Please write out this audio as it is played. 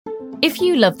If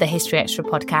you love the History Extra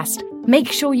podcast,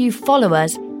 make sure you follow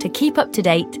us to keep up to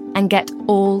date and get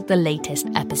all the latest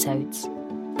episodes.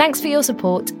 Thanks for your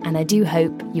support, and I do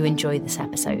hope you enjoy this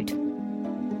episode.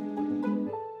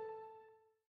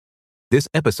 This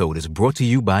episode is brought to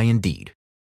you by Indeed.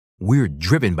 We're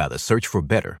driven by the search for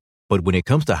better, but when it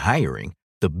comes to hiring,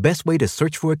 the best way to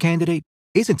search for a candidate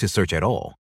isn't to search at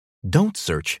all. Don't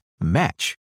search,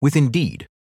 match with Indeed.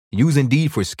 Use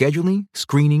Indeed for scheduling,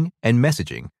 screening, and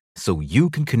messaging so you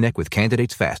can connect with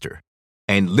candidates faster.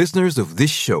 And listeners of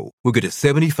this show will get a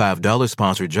 $75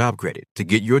 sponsored job credit to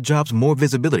get your jobs more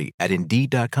visibility at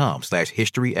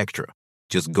Indeed.com/HistoryExtra.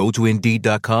 Just go to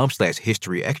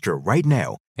Indeed.com/HistoryExtra right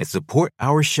now and support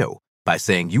our show by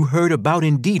saying you heard about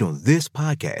Indeed on this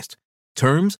podcast.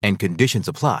 Terms and conditions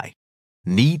apply.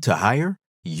 Need to hire?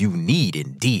 You need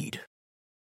Indeed.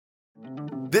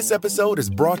 This episode is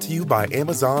brought to you by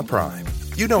Amazon Prime.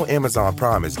 You know Amazon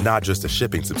Prime is not just a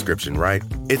shipping subscription, right?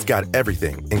 It's got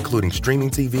everything, including streaming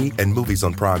TV and movies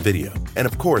on Prime Video. And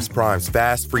of course, Prime's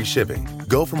fast, free shipping.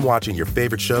 Go from watching your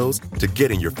favorite shows to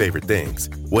getting your favorite things.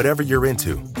 Whatever you're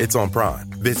into, it's on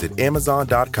Prime. Visit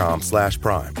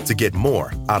Amazon.com/Prime to get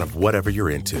more out of whatever you're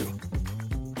into.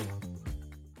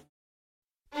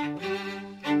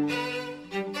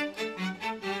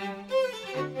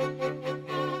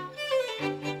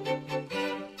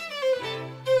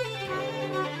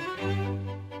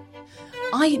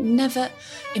 I never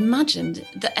imagined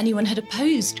that anyone had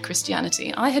opposed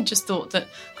Christianity. I had just thought that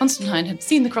Constantine had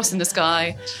seen the cross in the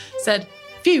sky, said,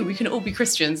 phew, we can all be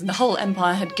Christians, and the whole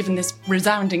empire had given this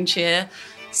resounding cheer,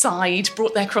 sighed,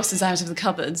 brought their crosses out of the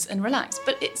cupboards and relaxed.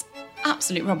 But it's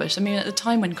absolute rubbish. I mean, at the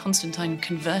time when Constantine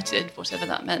converted, whatever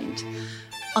that meant,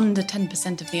 under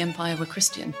 10% of the empire were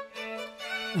Christian.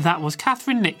 That was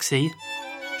Catherine Nixey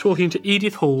talking to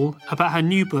Edith Hall about her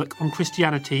new book on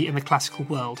Christianity in the classical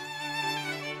world.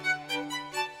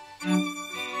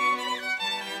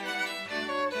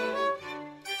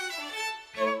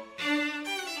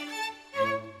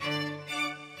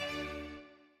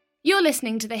 You're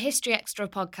listening to the History Extra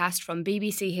podcast from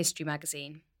BBC History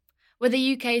Magazine. We're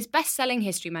the UK's best-selling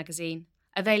history magazine,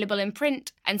 available in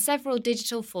print and several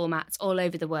digital formats all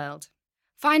over the world.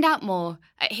 Find out more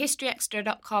at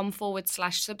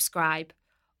historyextra.com/subscribe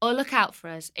or look out for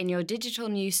us in your digital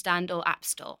newsstand or app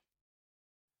store.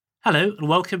 Hello and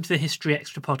welcome to the History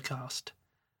Extra podcast.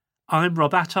 I'm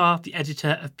Rob Attar, the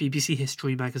editor of BBC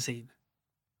History Magazine.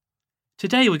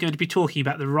 Today we're going to be talking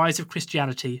about the rise of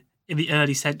Christianity in the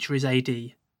early centuries AD,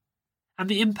 and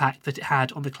the impact that it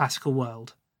had on the classical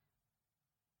world.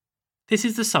 This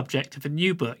is the subject of a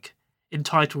new book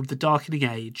entitled The Darkening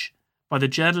Age by the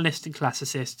journalist and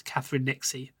classicist Catherine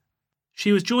Nixey.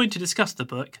 She was joined to discuss the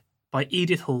book by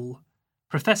Edith Hall,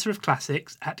 Professor of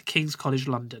Classics at King's College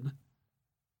London.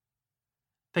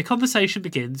 Their conversation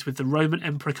begins with the Roman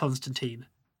Emperor Constantine,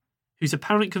 whose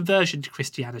apparent conversion to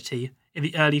Christianity in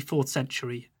the early 4th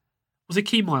century was a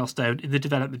key milestone in the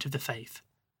development of the faith,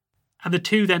 and the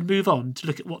two then move on to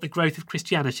look at what the growth of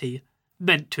Christianity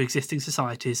meant to existing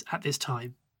societies at this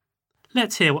time.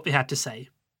 Let's hear what they had to say.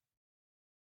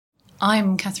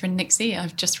 I'm Catherine Nixey.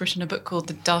 I've just written a book called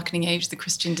The Darkening Age, The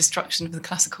Christian Destruction of the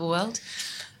Classical World,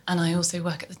 and I also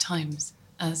work at The Times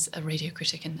as a radio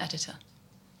critic and editor.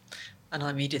 And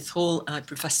I'm Edith Hall. I'm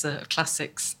Professor of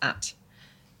Classics at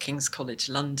King's College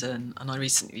London, and I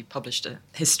recently published a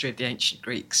history of the ancient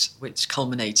Greeks, which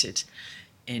culminated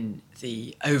in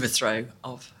the overthrow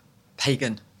of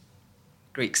pagan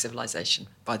Greek civilization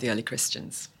by the early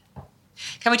Christians.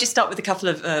 Can we just start with a couple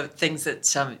of things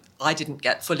that I didn't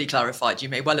get fully clarified? You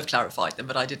may well have clarified them,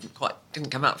 but I didn't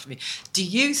come out for me. Do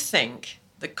you think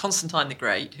that Constantine the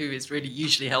Great, who is really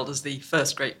usually held as the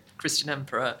first great Christian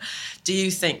emperor, do you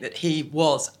think that he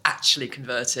was actually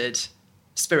converted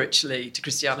spiritually to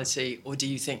Christianity, or do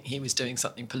you think he was doing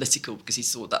something political because he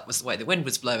saw that was the way the wind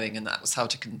was blowing and that was how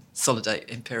to consolidate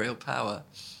imperial power?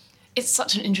 It's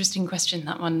such an interesting question,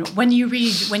 that one. When you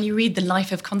read the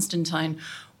life of Constantine,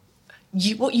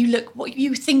 what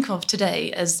you think of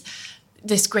today as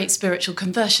this great spiritual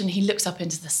conversion, he looks up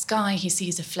into the sky, he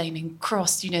sees a flaming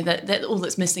cross, that all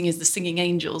that's missing is the singing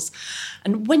angels.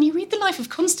 And when you read the life of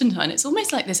Constantine, it's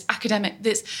almost like this academic,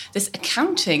 this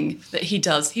accounting that he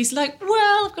does. He's like,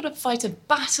 well, I've got to fight a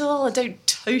battle, I don't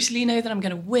totally know that I'm going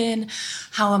to win,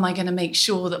 how am I going to make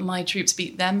sure that my troops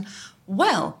beat them?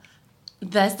 Well,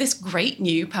 there's this great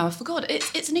new powerful God.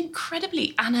 It's an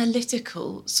incredibly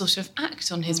analytical sort of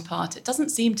act on his part. It doesn't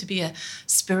seem to be a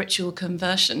spiritual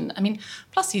conversion. I mean,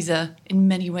 plus he's in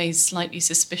many ways, slightly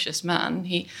suspicious man.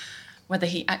 Whether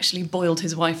he actually boiled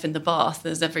his wife in the bath,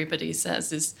 as everybody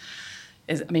says,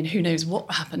 who knows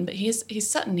what happened, but he's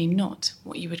certainly not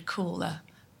what you would call a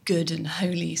good and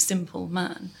holy, simple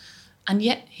man. And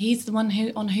yet he's the one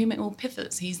on whom it all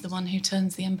pivots. He's the one who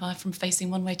turns the empire from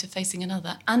facing one way to facing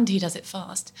another. And he does it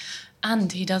fast.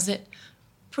 And he does it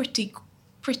pretty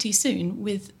soon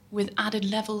with added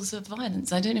levels of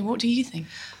violence. I don't know, what do you think?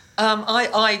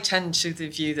 I tend to the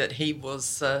view that he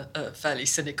was a fairly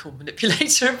cynical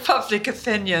manipulator of public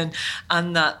opinion,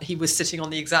 and that he was sitting on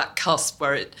the exact cusp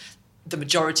where the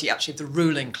majority, actually, of the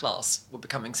ruling class were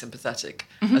becoming sympathetic,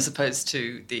 as opposed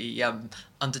to the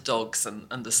underdogs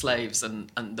and the slaves and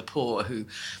the poor, who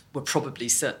were probably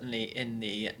certainly in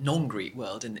the non-Greek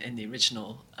world, in the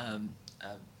original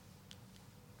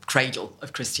cradle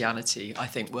of Christianity, I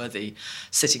think, were the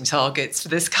sitting targets for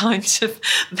this kind of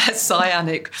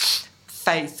messianic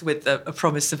faith with a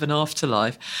promise of an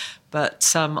afterlife.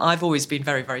 But I've always been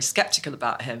very, very sceptical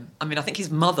about him. I mean, I think his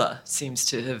mother seems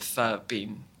to have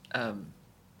been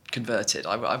converted.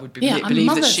 I would believe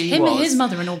that she was. His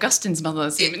mother and Augustine's mother.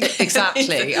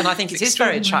 Exactly. And I think it is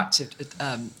very attractive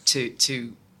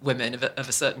to women of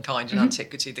a certain kind in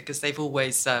antiquity, because they've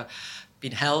always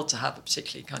been held to have a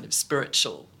particularly kind of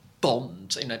spiritual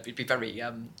bond. It'd be very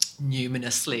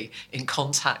numinously in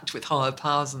contact with higher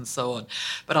powers and so on.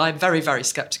 But I'm very, very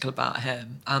sceptical about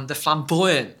him, and the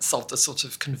flamboyance of the sort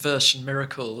of conversion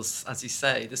miracles, as you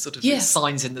say, the sort of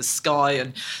signs in the sky,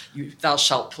 and thou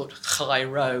shalt put Chi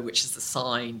Rho, which is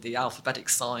the alphabetic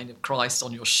sign of Christ,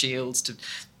 on your shields to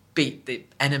beat the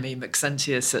enemy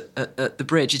Maxentius at the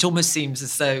bridge. It almost seems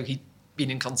as though he'd been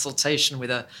in consultation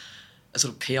with a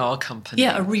sort of PR company.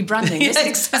 Yeah, a rebranding.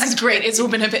 This is great. It's all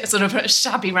been a bit sort of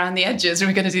shabby around the edges, and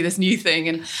we're going to do this new thing.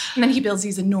 And then he builds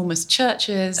these enormous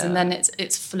churches, and then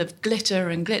it's full of glitter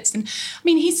and glitz. And I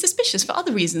mean, he's suspicious for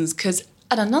other reasons, because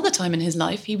at another time in his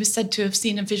life, he was said to have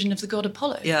seen a vision of the god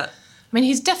Apollo. Yeah. I mean,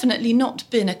 he's definitely not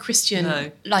been a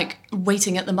Christian, like,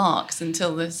 waiting at the marks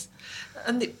until this.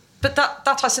 But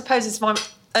that I suppose is my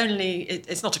only,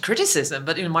 it's not a criticism,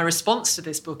 but my response to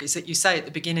this book is that you say at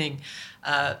the beginning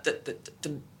that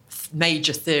the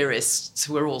major theorists,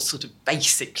 who are all sort of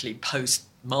basically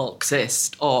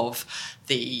post-Marxist, of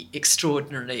the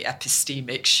extraordinarily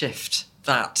epistemic shift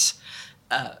that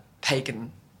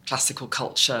pagan classical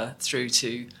culture through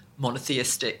to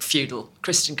monotheistic feudal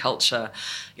Christian culture,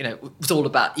 was all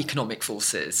about economic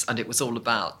forces, and it was all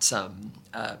about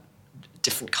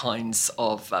different kinds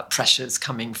of pressures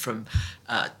coming from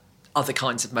other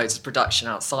kinds of modes of production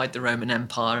outside the Roman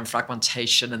Empire, and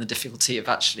fragmentation and the difficulty of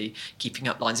actually keeping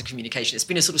up lines of communication. It's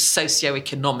been a sort of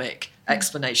socio-economic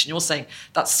explanation. You're saying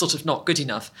that's sort of not good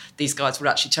enough. These guys were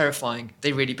actually terrifying.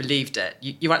 They really believed it.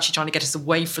 You're actually trying to get us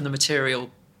away from the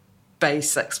material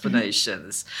base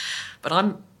explanations. But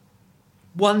I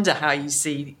wonder how you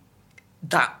see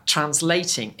that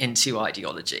translating into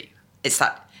ideology. It's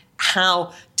that,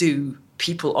 how do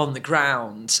people on the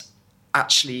ground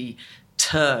actually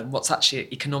turn what's actually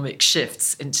economic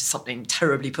shifts into something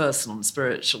terribly personal and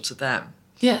spiritual to them?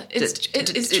 Yeah, it's true.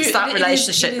 It's that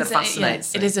relationship that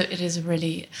fascinates me. It is a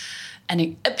really,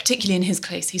 and particularly in his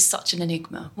case, he's such an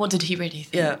enigma. What did he really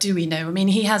think? Yeah. Do we know? I mean,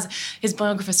 his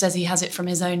biographer says he has it from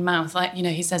his own mouth.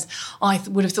 He says, I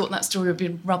would have thought that story would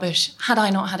be rubbish had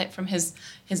I not had it from his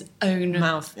own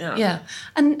mouth. Yeah. Yeah,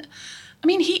 and I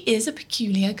mean, he is a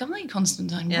peculiar guy,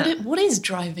 Constantine. Yeah. What is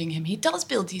driving him? He does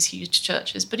build these huge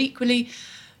churches, but equally,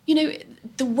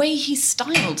 the way he's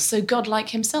styled, so godlike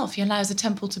himself, he allows a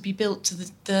temple to be built to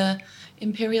the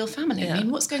imperial family. Yeah. I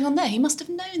mean, what's going on there? He must have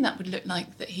known that would look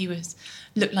like he was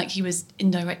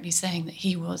indirectly saying that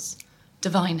he was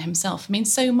divine himself. I mean,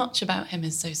 so much about him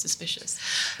is so suspicious.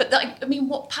 But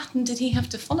what pattern did he have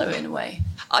to follow in a way?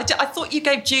 I thought you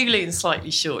gave Julian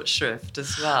slightly short shrift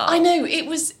as well. I know, it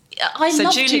was... I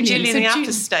love Julian. Julian the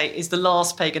Apostate is the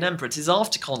last pagan emperor. It is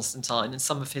after Constantine, and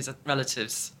some of his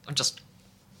relatives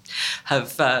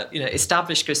have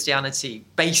established Christianity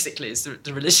basically as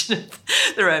the religion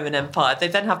of the Roman Empire. They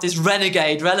then have this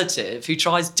renegade relative who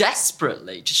tries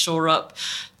desperately to shore up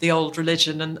the old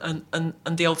religion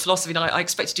and the old philosophy. And I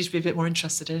expected you to be a bit more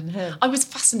interested in him. I was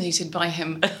fascinated by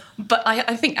him, but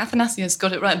I think Athanasius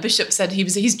got it right. Bishop said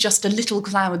he's just a little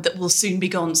cloud that will soon be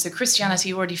gone. So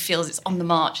Christianity already feels it's on the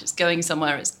march, it's going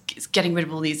somewhere, it's getting rid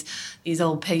of all these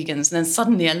old pagans. And then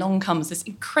suddenly along comes this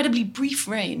incredibly brief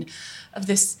reign of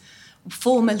this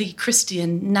formerly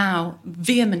Christian, now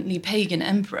vehemently pagan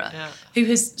emperor, who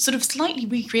has sort of slightly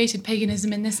recreated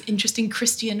paganism in this interesting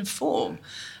Christian form.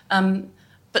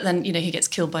 But then, he gets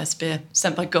killed by a spear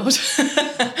sent by God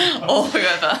or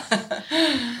whoever.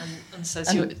 And so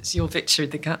it's your victory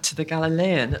to the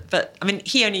Galilean. But, I mean,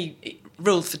 he only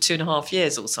ruled for 2.5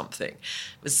 years or something.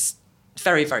 Was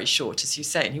very, very short, as you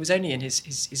say, and he was only in his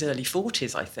early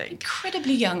 40s, I think.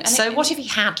 Incredibly young. And so what if he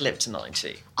had lived to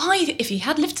 90? If he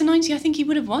had lived to 90, I think he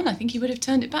would have won. I think he would have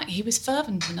turned it back. He was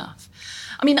fervent enough.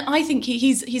 I mean, I think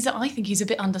he's a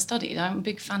bit understudied. I'm a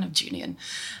big fan of Julian,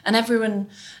 and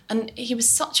he was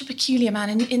such a peculiar man.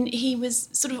 And he was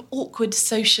sort of awkward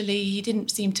socially. He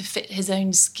didn't seem to fit his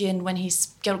own skin. When he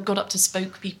got up to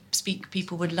speak,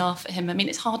 people would laugh at him. I mean,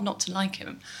 it's hard not to like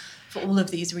him for all of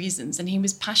these reasons. And he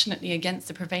was passionately against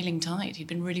the prevailing tide. He'd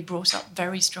been really brought up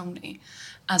very strongly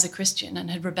as a Christian and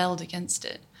had rebelled against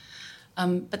it.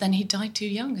 But then he died too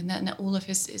young, and then all of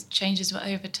his changes were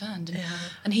overturned.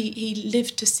 And he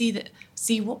lived to see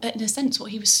what, in a sense,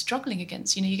 what he was struggling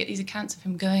against. You know, you get these accounts of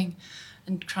him going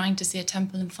and trying to see a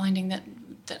temple and finding that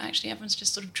actually everyone's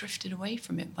just sort of drifted away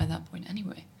from it by that point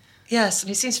anyway. Yes, and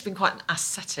he seems to have been quite an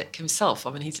ascetic himself.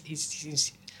 I mean,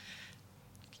 he's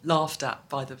laughed at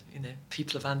by the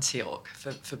people of Antioch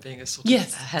for being a sort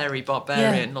of hairy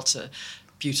barbarian, not a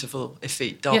beautiful,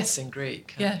 effete, dancing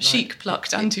Greek. Yeah,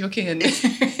 chic-plucked Antiochian.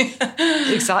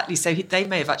 Exactly. So they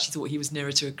may have actually thought he was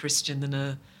nearer to a Christian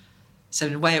than So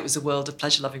in a way, it was a world of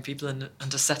pleasure-loving people and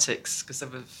ascetics, because there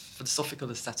were philosophical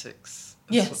ascetics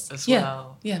as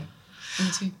well. Yeah,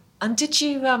 me too. And did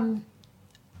you...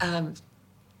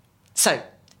 so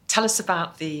tell us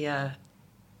about the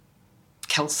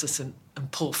Celsus and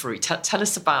Porphyry. Tell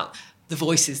us about the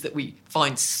voices that we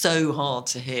find so hard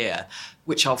to hear,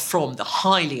 which are from the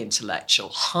highly intellectual,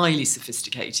 highly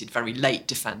sophisticated, very late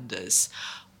defenders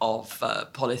of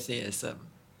polytheism.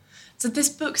 So this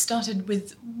book started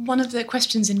with one of the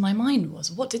questions in my mind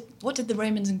was, what did the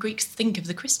Romans and Greeks think of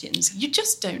the Christians? You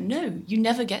just don't know. You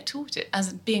never get taught it.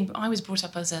 I was brought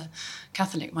up as a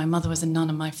Catholic. My mother was a nun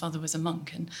and my father was a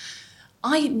monk, and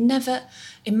I never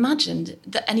imagined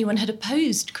that anyone had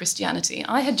opposed Christianity.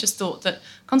 I had just thought that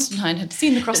Constantine had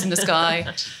seen the cross in the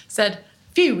sky, said,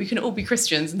 phew, we can all be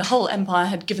Christians, and the whole empire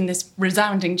had given this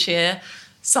resounding cheer,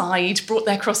 sighed, brought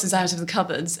their crosses out of the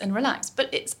cupboards and relaxed.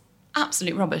 But it's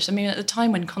absolute rubbish. I mean, at the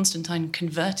time when Constantine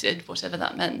converted, whatever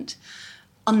that meant,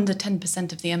 under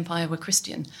 10% of the empire were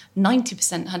Christian.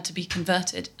 90% had to be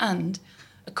converted, and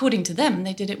according to them,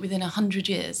 they did it within 100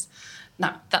 years.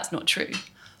 Now, that's not true.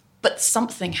 But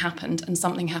something happened, and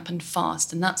something happened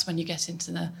fast, and that's when you get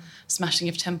into the smashing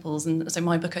of temples. And so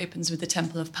my book opens with the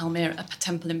temple of Palmyra, a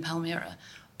temple in Palmyra,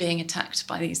 being attacked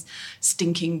by these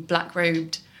stinking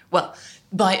black-robed,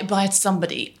 by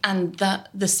somebody. And that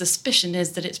the suspicion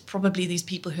is that it's probably these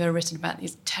people who are written about,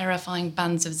 these terrifying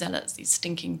bands of zealots, these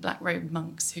stinking black-robed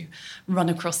monks who run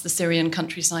across the Syrian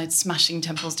countryside, smashing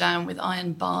temples down with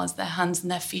iron bars, their hands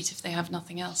and their feet if they have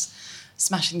nothing else,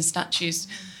 smashing the statues,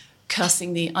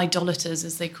 cursing the idolaters,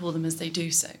 as they call them, as they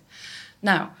do so.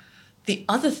 Now,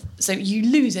 so you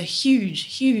lose a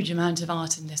huge, huge amount of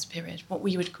art in this period, what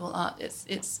we would call art.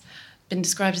 It's been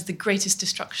described as the greatest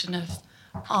destruction of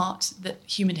art that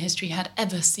human history had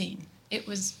ever seen. It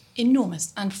was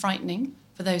enormous and frightening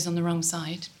for those on the wrong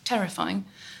side, terrifying,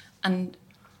 and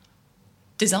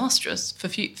disastrous for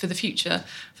the future,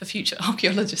 for future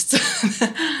archaeologists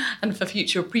and for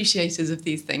future appreciators of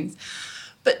these things.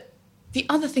 But the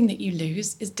other thing that you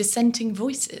lose is dissenting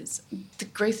voices. The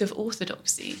growth of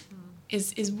orthodoxy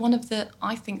is one of the,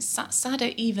 I think, sadder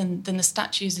even than the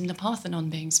statues in the Parthenon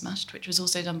being smashed, which was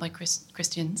also done by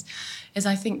Christians, is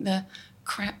I think the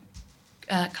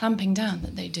clamping down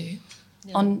that they do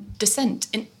on dissent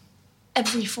in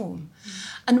every form.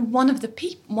 And one of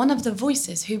the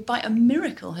voices who by a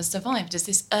miracle has survived is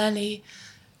this early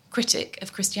critic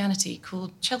of Christianity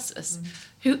called Celsus,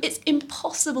 who it's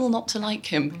impossible not to like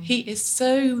him. He is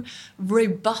so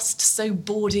robust, so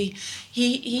bawdy.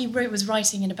 He was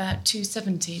writing in about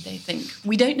 270, they think.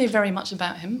 We don't know very much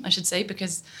about him, I should say,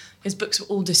 because his books were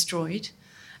all destroyed.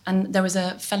 And there was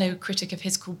a fellow critic of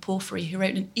his called Porphyry who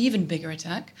wrote an even bigger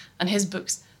attack, and his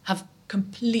books have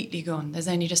completely gone. There's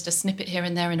only just a snippet here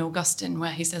and there in Augustine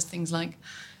where he says things like,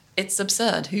 it's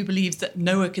absurd. Who believes that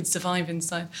Jonah could survive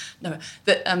inside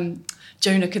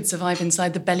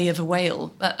the belly of a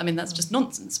whale? That's just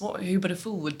nonsense. Who but a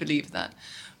fool would believe that?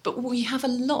 But we have a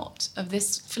lot of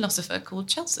this philosopher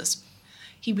called Celsus.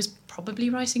 He was probably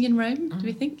writing in Rome, do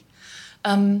we think?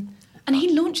 And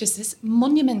he launches this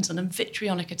monumental and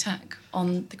vitriolic attack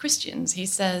on the Christians. He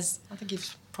says... I think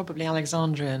he's probably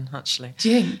Alexandrian, actually. Do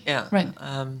you think? Yeah. Right.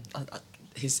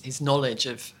 His knowledge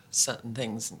of certain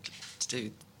things to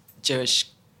do Jewish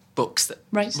books that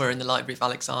were in the Library of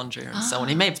Alexandria and so on.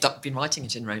 He may have been writing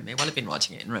it in Rome, may well have been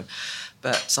writing it in Rome,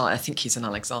 but I think he's an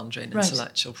Alexandrian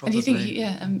intellectual, probably. And you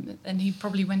think, and he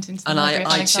probably went into the Library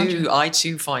of Alexandria. I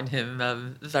too find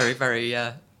him very, very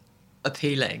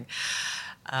appealing.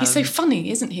 He's so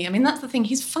funny, isn't he? I mean, that's the thing.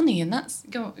 He's funny, and that's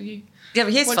Yeah,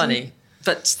 but he is funny.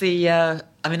 But I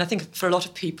think for a lot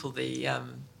of people,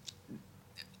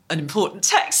 an important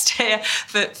text here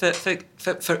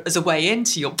for as a way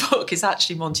into your book is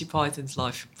actually Monty Python's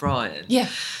Life of Brian. Yeah,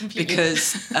 completely.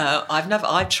 Because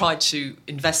I've tried to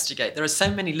investigate. There are so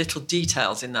many little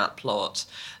details in that plot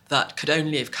that could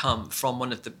only have come from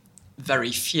one of the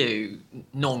very few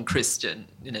non-Christian,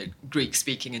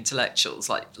 Greek-speaking intellectuals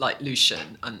like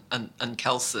Lucian and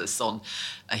Celsus on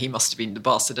he must have been the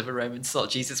bastard of a Roman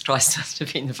soldier, Jesus Christ must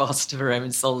have been the bastard of a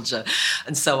Roman soldier,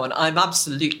 and so on. I'm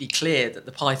absolutely clear that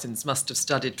the Pythons must have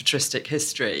studied patristic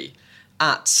history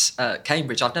at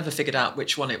Cambridge. I've never figured out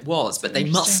which one it was, but they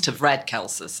must have read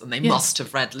Celsus and they must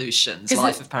have read Lucian's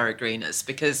Life of Peregrinus,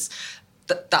 because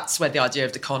that's where the idea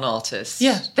of the con artist...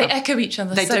 Yeah, they echo each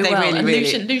other they well. Really, and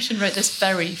really... Lucian wrote this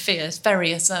very fierce, very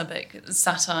acerbic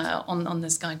satire on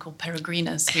this guy called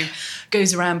Peregrinus, who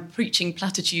goes around preaching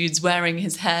platitudes, wearing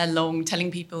his hair long, telling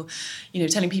people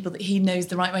that he knows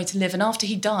the right way to live. And after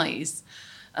he dies,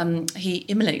 he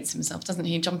immolates himself, doesn't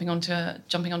he? Jumping onto a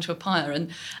pyre,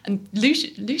 and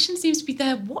Lucian seems to be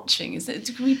there watching.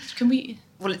 Can we?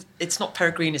 Well, it's not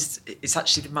Peregrinus. It's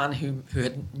actually the man who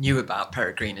knew about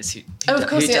Peregrinus. Of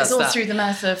course, it's all through the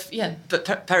mouth of But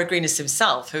Peregrinus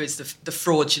himself, who is the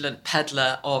fraudulent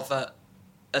peddler of a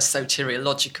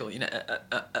soteriological,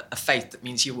 a faith that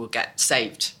means you will get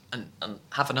saved and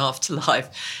have an afterlife.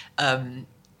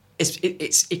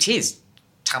 It is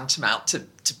tantamount to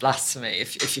blasphemy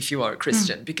if you are a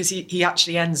Christian, because he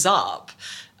actually ends up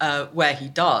where he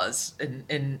does in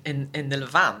the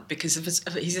Levant because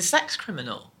he's a sex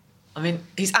criminal. I mean,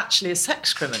 he's actually a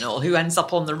sex criminal who ends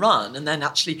up on the run and then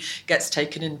actually gets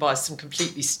taken in by some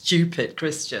completely stupid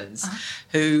Christians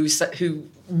who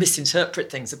misinterpret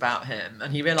things about him,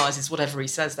 and he realises whatever he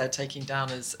says they're taking down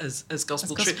as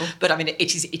gospel truth. But I mean,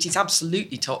 it is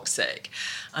absolutely toxic.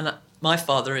 And my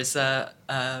father is an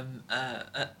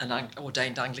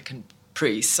ordained Anglican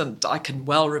priest, and I can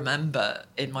well remember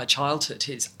in my childhood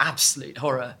his absolute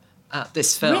horror at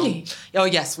this film. Really? Oh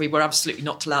yes, we were absolutely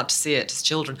not allowed to see it as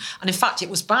children, and in fact it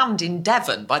was banned in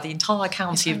Devon by the entire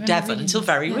county of Devon until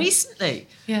very recently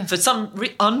for some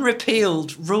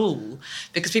unrepealed rule,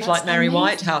 because people like Mary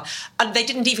Whitehouse, and they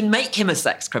didn't even make him a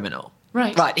sex criminal.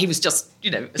 Right, he was just,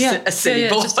 a silly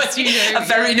boy, a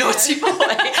very naughty boy.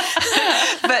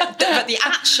 but the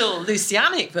actual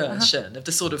Lucianic version of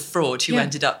the sort of fraud who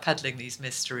ended up peddling these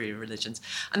mystery religions.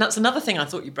 And that's another thing I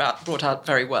thought you brought out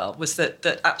very well, was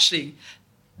that actually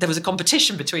there was a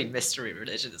competition between mystery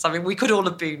religions. I mean, we could all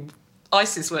have been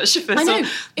ISIS worshippers or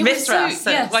Mithras.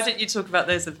 Why don't you talk about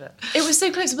those a bit? It was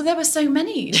so close, but there were so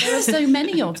many. There were so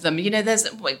many of them.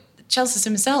 Celsus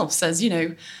himself says,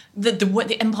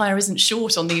 the empire isn't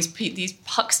short on these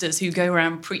hucksters who go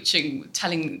around preaching,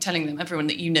 telling them, everyone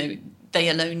that they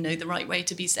alone know the right way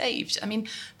to be saved. I mean,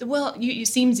 the world. It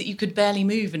seems that you could barely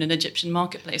move in an Egyptian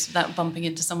marketplace without bumping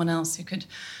into someone else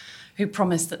who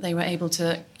promised that they were able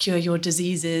to cure your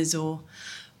diseases or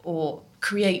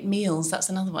create meals. That's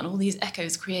another one. All these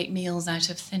echoes create meals out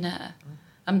of thin air.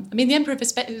 The Emperor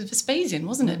Vespasian,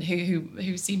 wasn't it,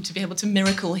 who seemed to be able to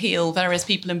miracle heal various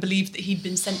people and believed that he'd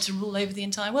been sent to rule over the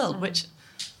entire world, which,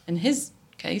 in his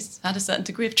case, had a certain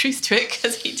degree of truth to it,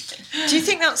 because he did. Do you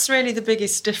think that's really the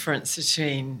biggest difference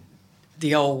between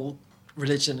the old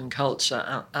religion and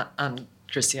culture and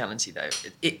Christianity, though?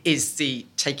 It is the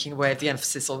taking away of the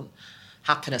emphasis on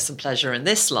happiness and pleasure in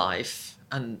this life,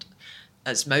 and,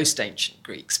 as most ancient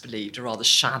Greeks believed, a rather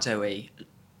shadowy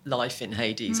life in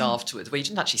Hades afterwards, where you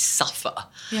didn't actually suffer.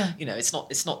 Yeah. It's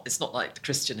not like the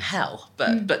Christian hell,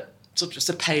 but sort of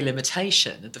just a pale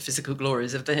imitation of the physical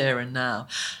glories of the here and now.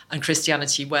 And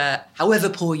Christianity, where however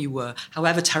poor you were,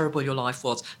 however terrible your life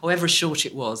was, however short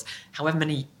it was, however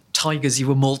many tigers you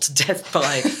were mauled to death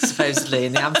by, supposedly,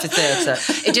 in the amphitheatre,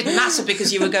 it didn't matter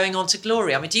because you were going on to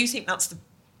glory. I mean, do you think that's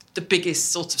the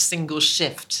biggest sort of single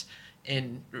shift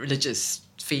in religious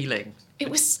feeling? It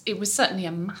was certainly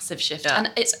a massive shift, and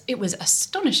it was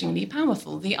astonishingly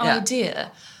powerful. The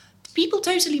idea, people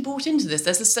totally bought into this.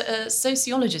 There's a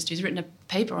sociologist who's written a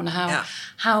paper on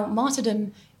how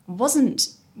martyrdom was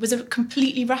a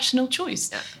completely rational choice.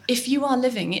 Yeah. If you are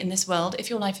living in this world, if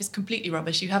your life is completely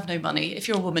rubbish, you have no money. If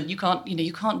you're a woman, you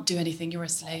can't do anything. You're a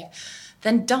slave.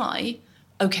 Then die.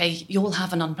 Okay, you'll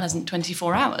have an unpleasant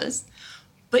 24 hours.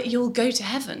 But you'll go to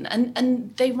heaven.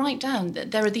 And they write down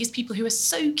that there are these people who are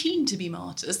so keen to be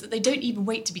martyrs that they don't even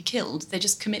wait to be killed. They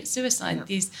just commit suicide. Yeah.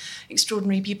 These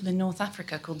extraordinary people in North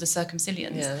Africa called the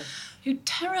Circumcillions, who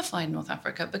terrified North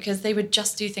Africa because they would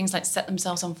just do things like set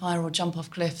themselves on fire or jump off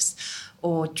cliffs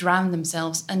or drown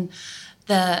themselves. And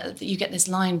you get this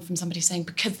line from somebody saying,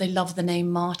 because they love the name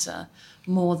martyr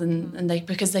more than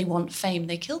because they want fame,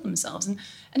 they kill themselves. And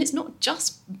it's not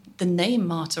just the name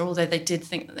martyr, although they did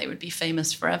think that they would be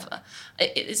famous forever.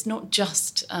 It's not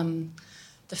just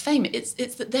the fame. It's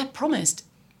that they're promised,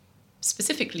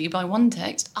 specifically by one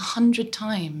text, 100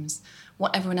 times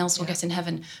what everyone else will get in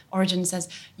heaven. Origen says,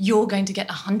 you're going to get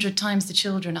 100 times the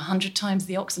children, 100 times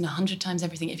the oxen, 100 times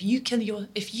everything. If you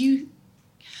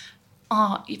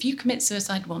commit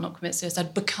suicide, well, not commit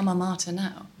suicide, become a martyr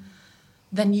now,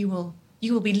 then you will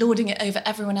be lording it over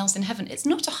everyone else in heaven. It's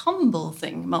not a humble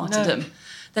thing, martyrdom. No.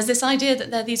 There's this idea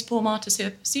that they're these poor martyrs who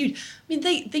are pursued. I mean,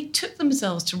 they took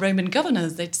themselves to Roman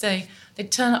governors. They'd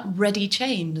turn up ready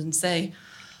chained and say,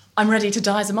 I'm ready to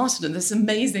die as a martyrdom. This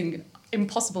amazing,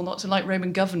 impossible not to like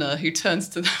Roman governor who turns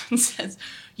to them and says,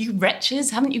 you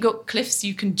wretches, haven't you got cliffs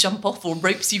you can jump off or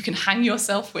ropes you can hang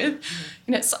yourself with?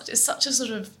 You know, it's such a sort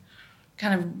of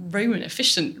kind of Roman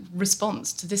efficient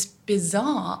response to this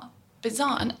bizarre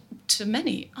and to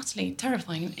many utterly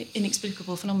terrifying,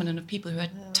 inexplicable phenomenon of people who are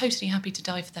totally happy to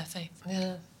die for their faith.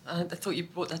 Yeah, I thought you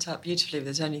brought that up beautifully.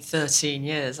 There's only 13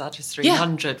 years out of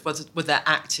 300 with their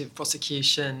active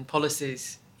prosecution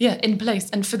policies. Yeah, in place.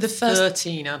 And for the first...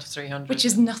 13 out of 300. Which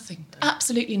is nothing,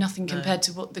 absolutely nothing compared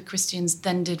to what the Christians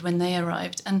then did when they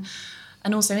arrived. And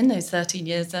also in those 13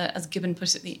 years, as Gibbon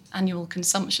put it, the annual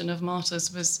consumption of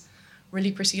martyrs was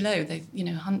really pretty low. They,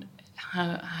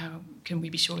 how can we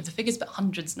be sure of the figures? But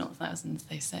hundreds, not thousands,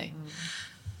 they say.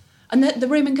 And the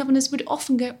Roman governors would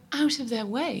often go out of their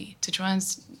way to try and,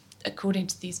 according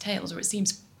to these tales, or it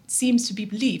seems to be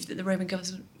believed that the Roman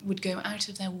governors would go out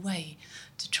of their way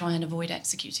to try and avoid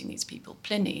executing these people.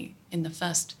 Pliny, in the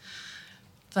first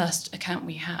account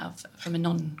we have from a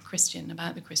non-Christian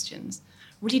about the Christians,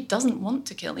 really doesn't want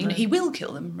to kill them. He will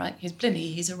kill them, right? He's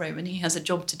Pliny, he's a Roman, he has a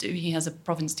job to do, he has a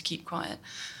province to keep quiet.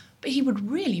 But he would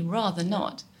really rather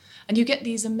not. And you get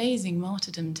these amazing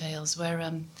martyrdom tales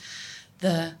where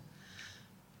the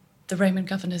Roman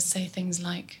governors say things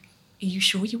like, are you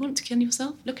sure you want to kill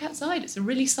yourself? Look outside, it's a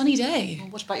really sunny day. Well,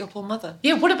 what about your poor mother?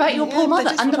 Yeah, what about your poor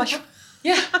mother?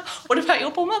 What about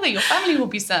your poor mother? Your family will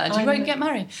be sad, you won't get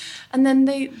married. And then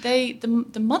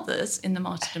the mothers in the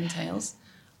martyrdom tales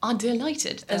are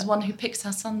delighted. There's one who picks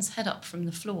her son's head up from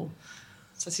the floor.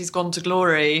 Says he's gone to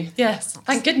glory. Yes,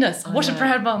 thank goodness. What a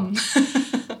proud mum.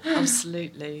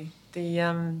 Absolutely.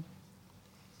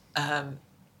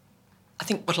 I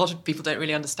think what a lot of people don't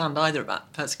really understand either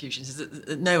about persecutions is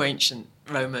that no ancient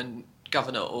Roman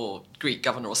governor or Greek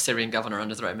governor or Syrian governor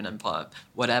under the Roman Empire,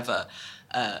 whatever,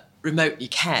 remotely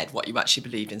cared what you actually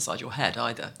believed inside your head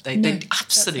either. They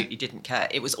absolutely didn't care.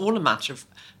 It was all a matter of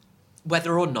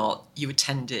whether or not you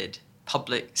attended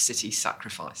public city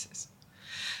sacrifices.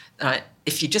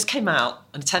 If you just came out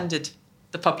and attended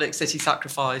the public city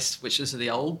sacrifice, which was of the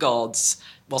old gods,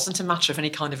 wasn't a matter of any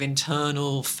kind of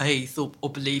internal faith or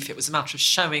belief. It was a matter of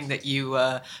showing that you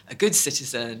were a good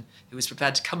citizen who was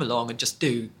prepared to come along and just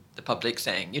do the public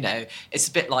thing. You know, it's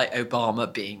a bit like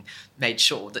Obama being made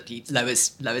sure that he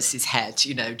lowers his head,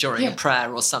 during a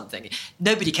prayer or something.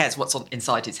 Nobody cares what's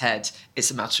inside his head.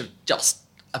 It's a matter of just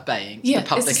obeying the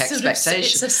public expectation.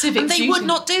 It's a civic duty. Would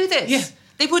not do this. Yeah.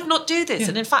 They would not do this. Yeah.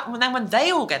 And in fact, when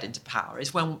they all get into power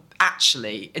is when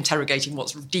actually interrogating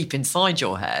what's deep inside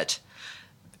your head.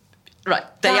 Right,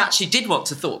 they actually did want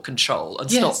to thought control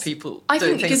and stop people doing things like that. I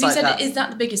think, because you said, is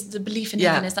that the biggest, the belief in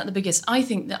heaven, is that the biggest? I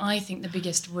think the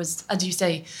biggest was, as you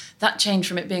say, that change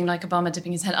from it being like Obama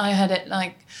dipping his head. I heard it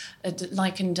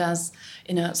likened as,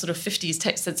 in a sort of 50s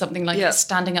text, said something like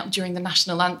standing up during the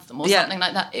national anthem or something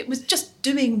like that. It was just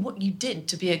doing what you did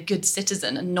to be a good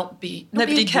citizen and not be...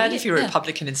 Nobody cared if you were a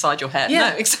Republican inside your head. Yeah.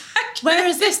 No, exactly.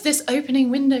 Whereas this opening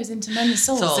windows into men's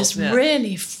souls, this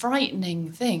really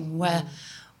frightening thing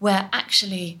where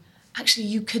actually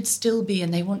you could still be,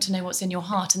 and they want to know what's in your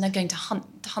heart, and they're going to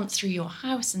hunt through your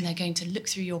house, and they're going to look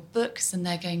through your books, and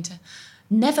they're going to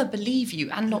never believe you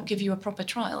and not give you a proper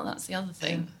trial. That's the other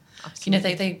thing.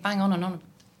 They bang on and on.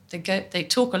 They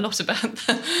talk a lot about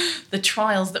the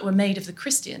trials that were made of the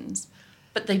Christians,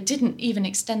 but they didn't even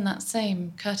extend that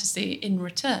same courtesy in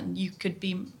return. You could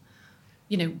be,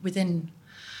 within...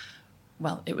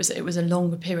 Well, it was a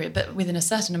longer period, but within a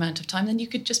certain amount of time, then you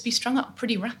could just be strung up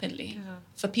pretty rapidly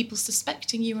for people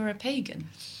suspecting you were a pagan.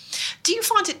 Do you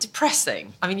find it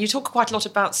depressing? I mean, you talk quite a lot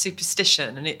about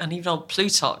superstition, and even old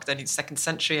Plutarch, then in 2nd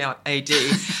century AD,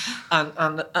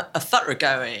 and a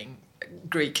thoroughgoing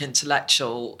Greek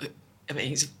intellectual. I mean,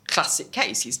 he's a classic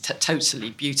case. He's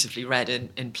totally beautifully read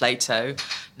in Plato,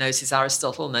 knows his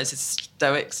Aristotle, knows his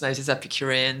Stoics, knows his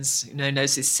Epicureans,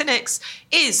 knows his Cynics,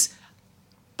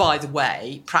 by the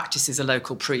way, practices a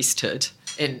local priesthood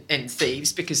in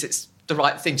Thebes because it's the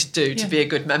right thing to do to be a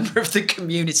good member of the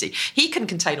community. He can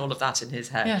contain all of that in his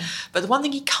head. Yeah. But the one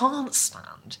thing he can't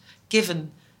stand,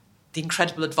 given the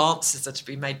incredible advances that have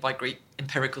been made by Greek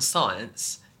empirical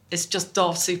science, is just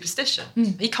daft superstition.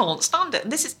 He can't stand it.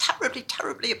 And this is terribly,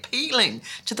 terribly appealing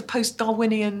to the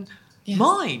post-Darwinian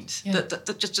mind.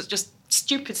 That just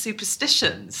stupid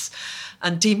superstitions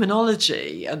and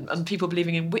demonology and people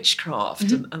believing in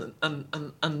witchcraft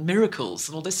and miracles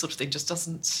and all this sort of thing just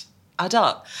doesn't add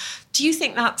up. Do you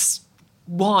think that's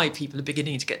why people are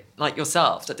beginning to get, like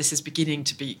yourself, that this is beginning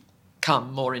to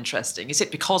become more interesting? Is it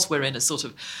because we're in a sort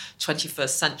of 21st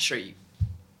century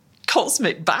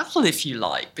cosmic battle, if you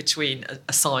like, between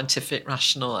a scientific,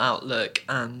 rational outlook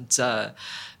and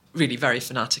really very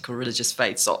fanatical religious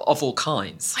faiths of all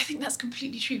kinds? I think that's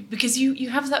completely true, because you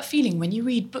have that feeling when you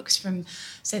read books from,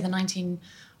 say, the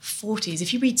 1940s.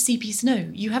 If you read C.P. Snow,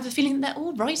 you have the feeling that they're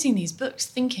all writing these books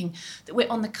thinking that we're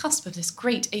on the cusp of this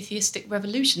great atheistic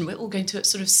revolution. We're all going to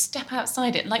sort of step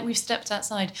outside it, like we've stepped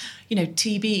outside,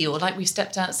 TB, or like we've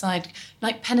stepped outside,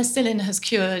 like penicillin has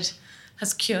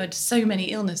cured so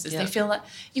many illnesses. They feel that,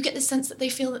 you get the sense that they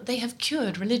feel that they have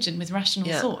cured religion with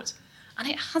rational thought. And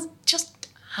it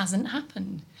hasn't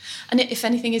happened. And if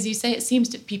anything, as you say, it seems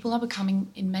that people are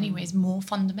becoming, in many ways, more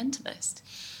fundamentalist.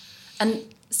 And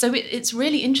so it's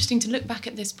really interesting to look back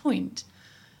at this point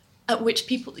at which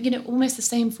people, almost the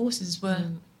same forces were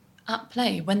at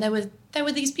play, when there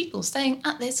were these people saying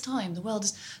at this time, the world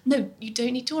is, no, you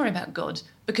don't need to worry about God,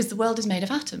 because the world is made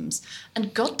of atoms.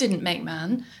 And God didn't make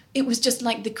man. It was just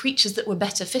like the creatures that were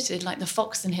better fitted, like the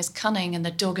fox and his cunning and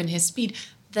the dog and his speed.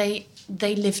 They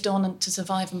lived on to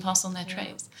survive and pass on their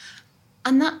traits.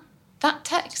 And that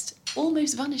text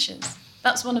almost vanishes.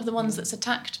 That's one of the ones that's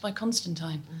attacked by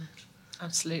Constantine.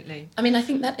 Absolutely. I mean, I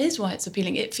think that is why it's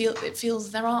appealing. It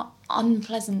feels there are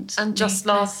unpleasant... And just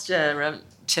last year,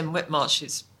 Tim Whitmarsh,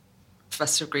 who's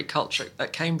Professor of Greek Culture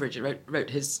at Cambridge, wrote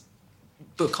his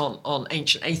book on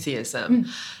ancient atheism,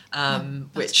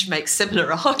 which makes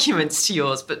similar arguments to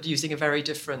yours, but using a very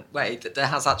different way, that there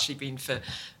has actually been for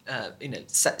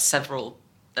several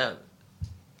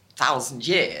thousand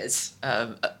years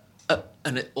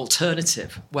an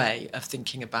alternative way of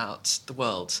thinking about the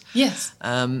world. Yes.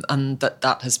 And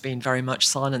that has been very much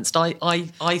silenced.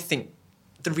 I think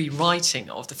the rewriting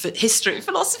of the history of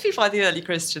philosophy by the early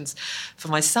Christians, for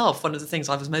myself, one of the things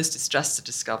I was most distressed to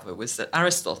discover was that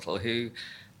Aristotle, who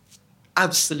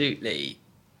absolutely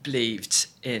believed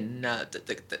in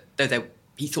though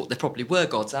he thought there probably were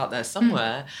gods out there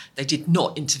somewhere, they did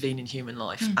not intervene in human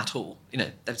life at all.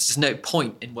 There was just no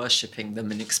point in worshipping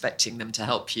them and expecting them to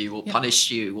help you or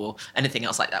punish you or anything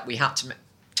else like that. We had to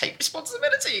take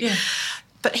responsibility. Yeah.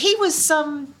 But he was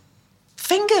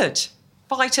fingered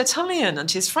by Tertullian and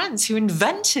his friends, who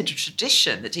invented a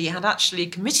tradition that he had actually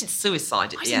committed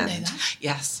suicide at the end. I didn't know that.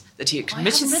 Yes, that he had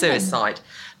committed suicide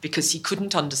because he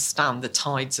couldn't understand the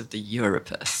tides of the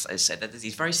Euripus. So there's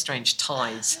these very strange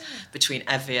tides between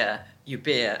Evia,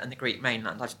 Euboea and the Greek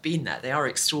mainland. I've been there. They are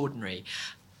extraordinary.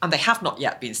 And they have not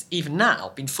yet been, even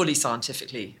now, been fully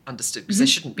scientifically understood, because there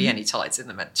shouldn't be any tides in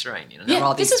the Mediterranean.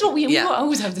 And this is what we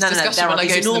always have this discussion when I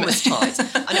go to enormous tides.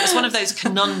 And it was one of those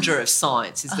conundra of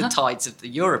science, is the tides of the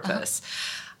Euripus.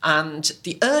 And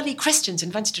the early Christians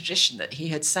invented a tradition that he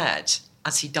had said,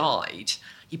 as he died,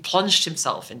 he plunged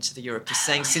himself into the Euripus,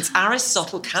 saying, since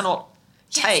Aristotle cannot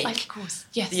take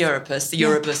the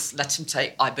Euripus, let him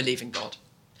take, I believe in God.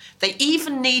 They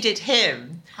even needed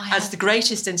him as the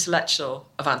greatest intellectual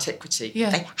of antiquity. Yeah.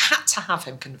 They had to have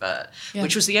him convert,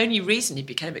 which was the only reason he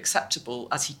became acceptable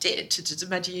as he did to the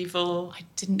medieval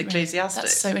ecclesiastics.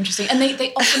 That's so interesting. And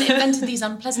they often invented these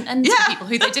unpleasant ends for people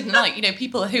who they didn't like.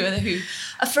 People who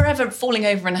are forever falling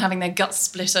over and having their guts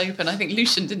split open. I think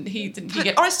Lucian, didn't he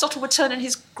get... Aristotle would turn in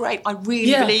his grave. I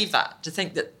really believe that, to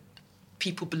think that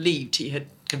people believed he had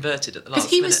converted at the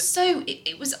last minute. Because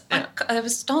he was I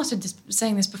started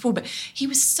saying this before, but he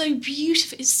was so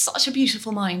beautiful. It's such a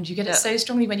beautiful mind. You get it so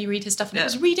strongly when you read his stuff. And it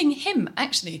was reading him,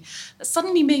 actually, that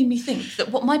suddenly made me think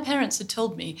that what my parents had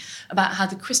told me about how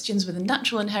the Christians were the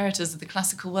natural inheritors of the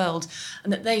classical world,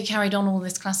 and that they carried on all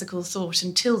this classical thought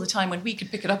until the time when we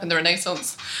could pick it up in the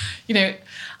Renaissance.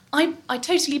 I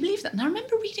totally believe that. And I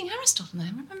remember reading Aristotle and I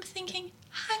remember thinking,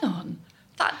 hang on,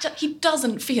 he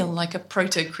doesn't feel like a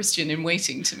proto-Christian in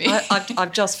waiting to me.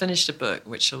 I've just finished a book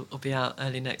which will be out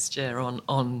early next year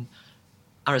on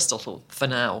Aristotle for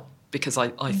now, because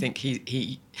I think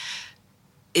he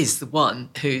is the one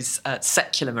whose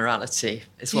secular morality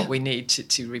is what we need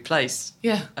to replace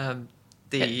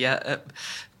the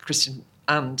Christian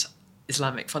and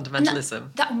Islamic fundamentalism.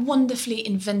 That wonderfully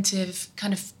inventive,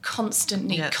 kind of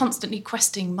constantly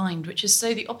questing mind, which is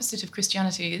so the opposite of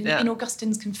Christianity. In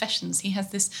Augustine's Confessions, he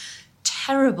has this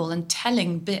terrible and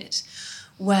telling bit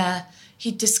where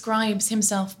he describes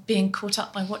himself being caught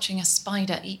up by watching a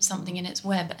spider eat something in its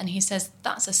web, and he says,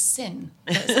 that's a sin.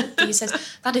 He says,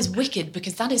 that is wicked,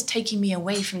 because that is taking me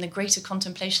away from the greater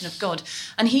contemplation of God.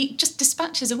 And he just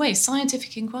dispatches away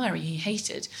scientific inquiry he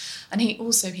hated. And they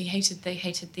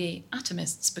hated the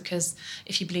atomists, because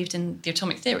if you believed in the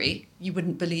atomic theory, you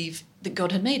wouldn't believe that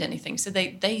God had made anything. So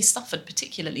they suffered,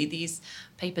 particularly these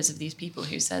papers of these people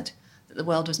who said that the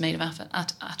world was made of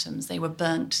atoms. They were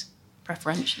burnt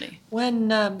preferentially.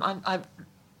 When I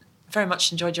very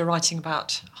much enjoyed your writing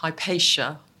about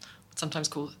Hypatia, sometimes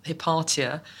called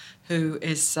Hypatia, who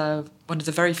is one of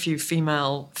the very few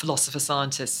female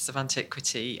philosopher-scientists of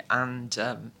antiquity, and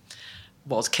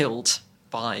was killed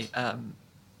by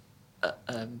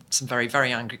some very,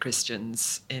 very angry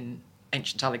Christians in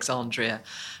ancient Alexandria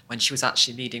when she was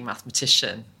actually leading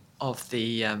mathematician of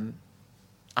the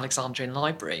Alexandrian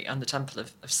Library and the Temple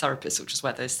of Serapis, which is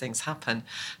where those things happen.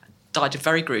 Died a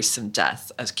very gruesome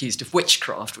death, accused of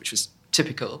witchcraft, which was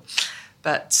typical.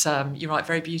 But you write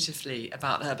very beautifully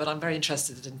about her. But I'm very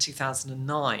interested that in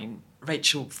 2009,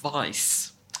 Rachel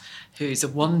Weisz, who's a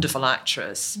wonderful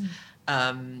actress,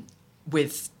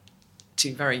 with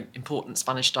two very important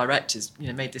Spanish directors,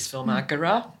 made this film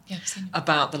Agora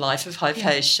about the life of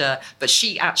Hypatia. Yeah. But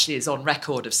she actually is on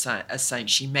record as saying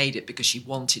she made it because she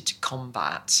wanted to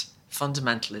combat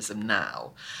fundamentalism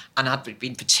now, and had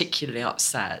been particularly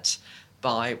upset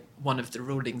by one of the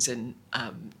rulings in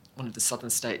one of the southern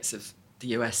states of the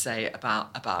USA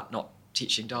about not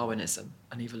teaching Darwinism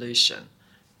and evolution.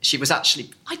 She was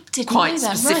actually quite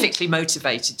specifically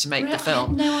motivated to make the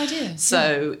film. I had no idea.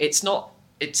 So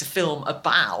it's a film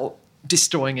about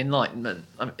destroying Enlightenment.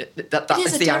 I mean, that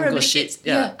is the angle she...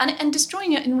 And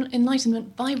destroying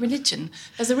Enlightenment by religion.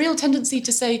 There's a real tendency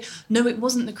to say, no, it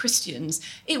wasn't the Christians.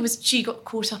 She got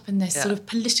caught up in this sort of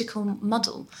political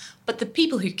muddle. But the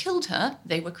people who killed her,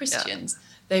 they were Christians.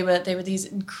 They were these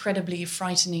incredibly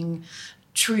frightening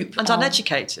troop. And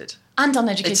uneducated. And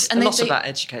uneducated. It's a lot about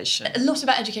education. A lot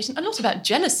about education. A lot about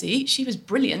jealousy. She was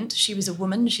brilliant. She was a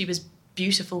woman. She was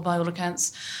beautiful by all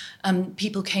accounts.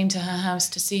 People came to her house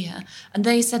to see her, and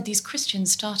they said these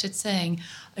Christians started saying,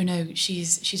 "Oh no,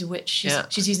 she's a witch.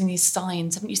 She's using these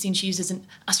signs. Haven't you seen she uses an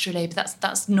astrolabe?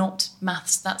 That's not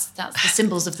maths. That's the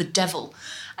symbols of the devil."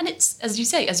 And it's, as you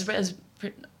say, as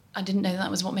I didn't know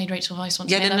that was what made Rachel Weisz want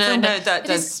to make that film. It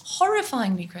is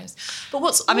horrifyingly gross. But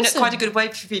what's quite a good way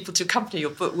for people to accompany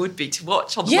your book would be to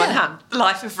watch, on the one hand, The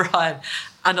Life of Brian,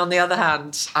 and on the other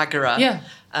hand, Agora. Yeah.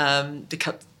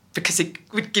 Because it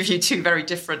would give you two very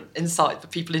different insights for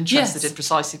people interested in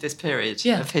precisely this period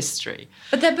of history.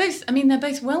 But they're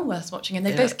both well worth watching, and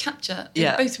they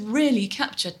both really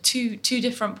capture two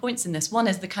different points in this. One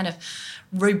is the kind of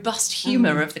robust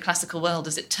humour of the classical world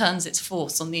as it turns its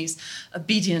force on these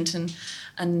obedient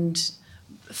and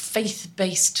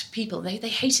faith-based people. They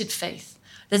hated faith.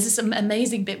 There's this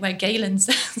amazing bit where Galen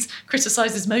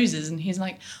criticises Moses, and he's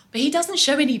like, but he doesn't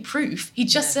show any proof. He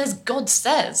just says, God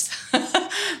says.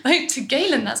 Like, to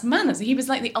Galen, that's manners. He was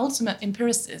like the ultimate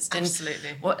empiricist.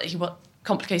 Absolutely. What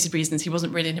complicated reasons, he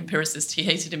wasn't really an empiricist. He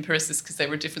hated empiricists because they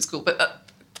were a different school. But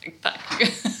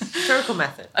empirical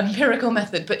method. Empirical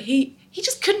method. But he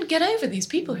just couldn't get over these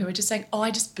people who were just saying, oh,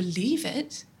 I just believe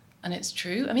it, and it's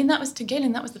true. I mean, that was, to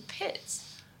Galen, that was the pits.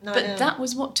 That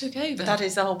was what took over. But that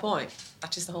is the whole point.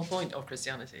 That is the whole point of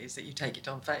Christianity, is that you take it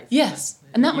on faith. Yes,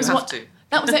 and that was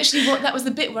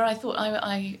the bit where I thought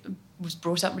I was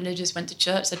brought up religious, went to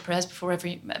church, said prayers before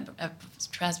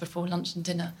lunch and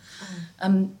dinner,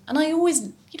 and I always,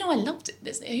 I loved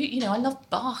it. I loved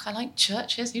Bach. I liked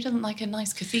churches. Who doesn't like a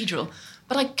nice cathedral?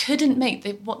 But I couldn't make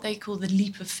what they call the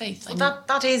leap of faith. Well,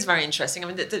 that is very interesting. I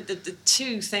mean, the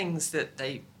two things that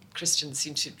Christians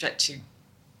seem to object to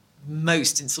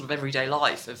most in sort of everyday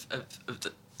life of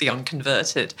the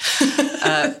unconverted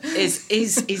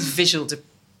is visual,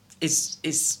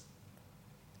 is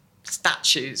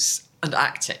statues and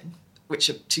acting, which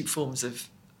are two forms of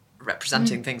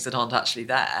representing things that aren't actually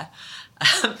there,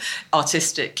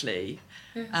 artistically,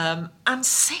 and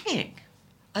singing.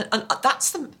 And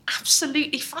that's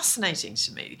absolutely fascinating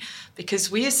to me,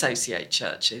 because we associate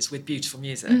churches with beautiful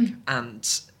music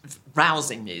and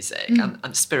rousing music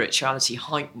and spirituality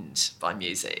heightened by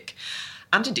music,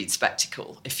 and indeed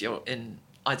spectacle, if you're in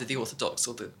either the Orthodox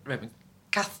or the Roman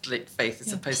Catholic faith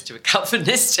as opposed to a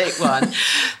Calvinistic one.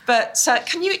 But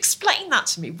can you explain that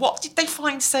to me? What did they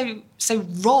find so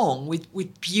wrong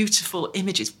with beautiful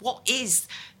images? What is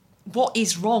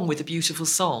wrong with a beautiful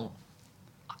song?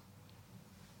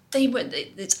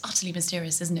 It's utterly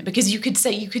mysterious, isn't it? Because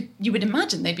you would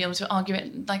imagine they'd be able to argue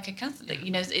it like a Catholic.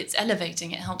 You know, it's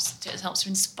elevating. It helps to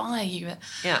inspire you.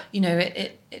 You know,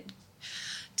 it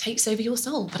takes over your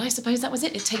soul. But I suppose that was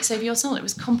it. It takes over your soul. It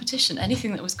was competition.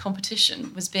 Anything that was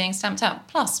competition was being stamped out.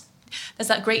 Plus, there's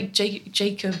that great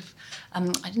Jacob.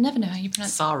 I never know how you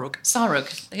pronounce it.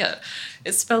 Sarug. Yeah,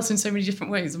 it's spelled in so many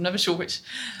different ways. I'm never sure which.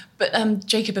 But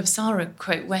Jacob of Sarug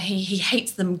quote where he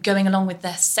hates them going along with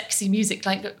their sexy music,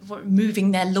 like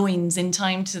moving their loins in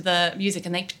time to the music,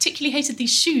 and they particularly hated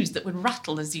these shoes that would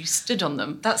rattle as you stood on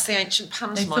them. That's the ancient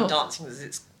pantomime dancing, as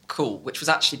it's called, which was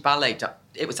actually ballet.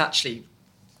 It was actually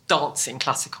dancing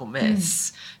classical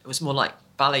myths. It was more like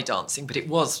ballet dancing, but it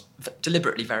was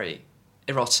deliberately very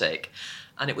erotic,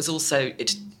 and it was also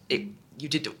it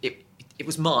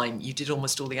was mime. You did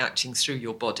almost all the acting through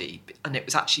your body, and it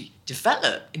was actually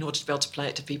developed in order to be able to play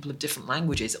it to people of different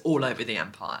languages all over the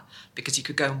empire, because you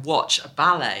could go and watch a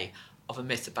ballet of a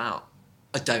myth about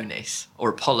Adonis or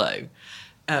Apollo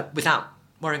without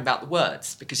worrying about the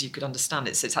words, because you could understand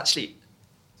it. So it's actually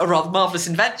a rather marvellous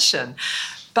invention.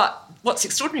 But what's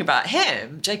extraordinary about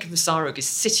him, Jacob of Sarug, is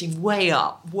sitting way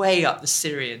up the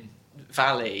Syrian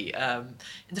valley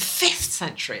in the 5th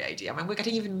century AD. I mean, we're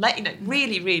getting even late,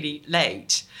 really, really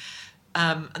late.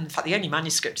 And in fact, the only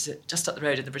manuscript is just up the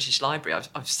road in the British Library.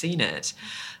 I've seen it.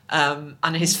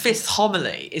 And his 5th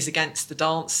homily is against the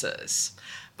dancers.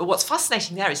 But what's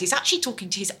fascinating there is he's actually talking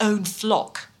to his own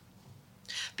flock,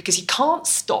 because he can't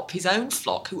stop his own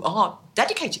flock, who are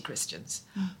dedicated Christians,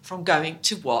 from going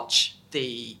to watch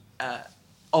the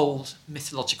old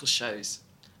mythological shows.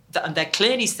 And they're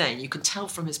clearly saying, you can tell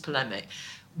from his polemic,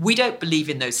 we don't believe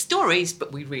in those stories,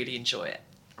 but we really enjoy it,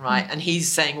 right? And he's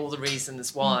saying all the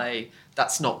reasons why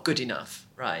that's not good enough,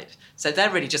 right? So they're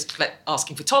really just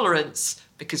asking for tolerance,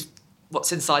 because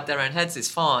what's inside their own heads is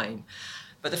fine.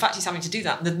 But the fact he's having to do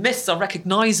that, and the myths are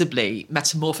recognisably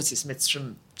metamorphosis myths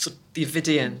from sort of the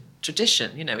Ovidian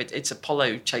tradition. You know, it's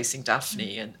Apollo chasing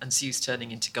Daphne and Zeus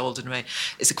turning into golden rain.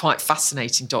 It's a quite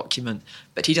fascinating document.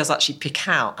 But he does actually pick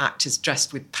out actors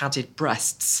dressed with padded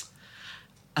breasts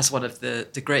as one of the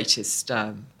greatest,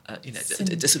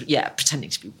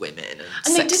 pretending to be women and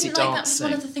they sexy didn't like dancing.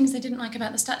 that. One of the things they didn't like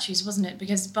about the statues, wasn't it?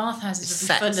 Because bathhouses would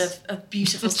be full of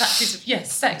beautiful statues of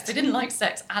sex. They didn't like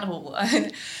sex at all.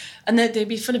 And they'd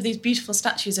be full of these beautiful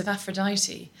statues of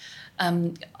Aphrodite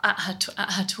at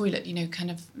her toilet,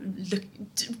 kind of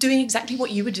doing exactly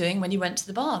what you were doing when you went to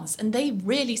the baths. And they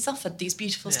really suffered, these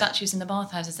beautiful statues in the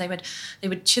bathhouses. They would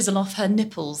chisel off her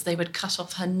nipples. They would cut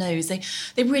off her nose. They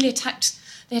really attacked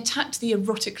the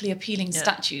erotically appealing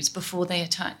statues before they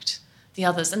attacked the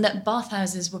others. And that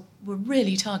bathhouses were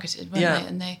really targeted,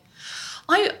 weren't they?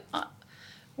 And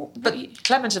But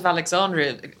Clement of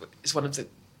Alexandria is one of the...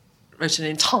 wrote an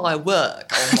entire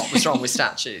work on what was wrong with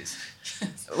statues.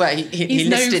 Where he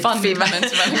listed no fun female... Clement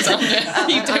of Alexandria.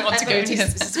 You don't want to go to him.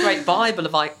 This is a great Bible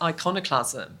of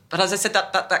iconoclasm. But as I said,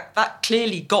 that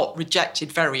clearly got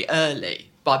rejected very early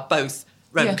by both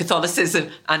Roman Catholicism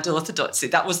and Orthodoxy.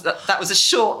 That was a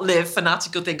short-lived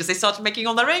fanatical thing, because they started making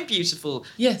all their own beautiful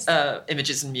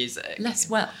images and music. Less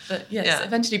well, but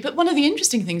eventually. But one of the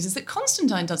interesting things is that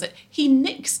Constantine does it. He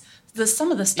nicks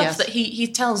some of the stuff that he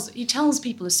tells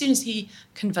people as soon as he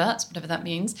converts, whatever that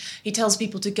means. He tells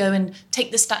people to go and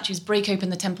take the statues, break open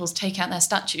the temples, take out their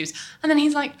statues, and then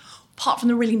he's like, apart from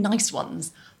the really nice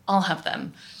ones, I'll have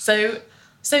them.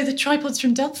 So the tripods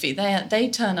from Delphi, they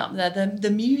turn up there. The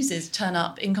Muses turn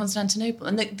up in Constantinople,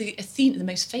 and the Athena,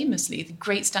 most famously, the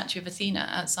great statue of Athena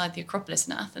outside the Acropolis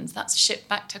in Athens, that's shipped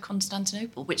back to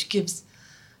Constantinople, which gives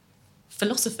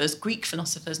philosophers, Greek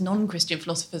philosophers, non-Christian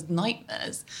philosophers,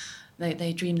 nightmares.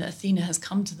 They dream that Athena has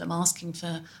come to them asking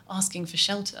for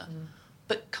shelter.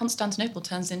 But Constantinople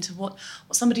turns into what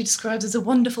somebody describes as a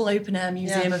wonderful open-air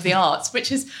museum of the arts,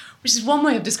 which is one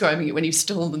way of describing it when you've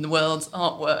stolen the world's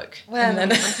artwork. Well,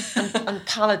 and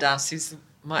Paladas, who's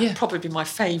probably my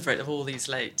favourite of all these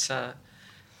late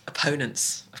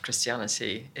opponents of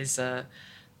Christianity, is our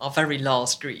very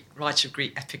last writer of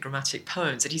Greek epigrammatic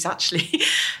poems. And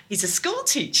he's a school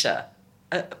teacher,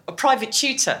 a private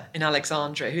tutor in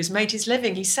Alexandria, who's made his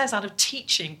living, he says, out of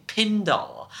teaching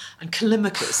Pindar and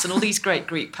Callimachus and all these great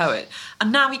Greek poets.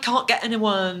 And now he can't get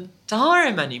anyone to hire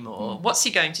him anymore. What's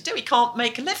he going to do? He can't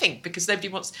make a living because nobody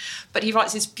wants... But he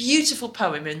writes this beautiful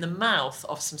poem in the mouth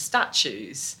of some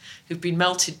statues who've been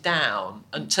melted down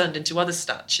and turned into other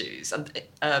statues, and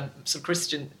some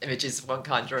Christian images of one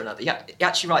kind or another. He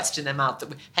actually writes it in their mouth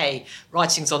that, hey,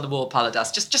 writing's on the wall,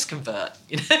 Paladas, just convert.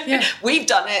 We've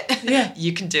done it.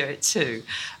 You can do it too.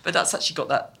 But that's actually got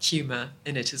that humour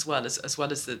in it as well as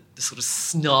the sort of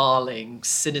snarling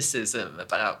cynicism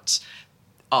about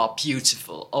our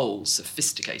beautiful, old,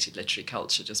 sophisticated literary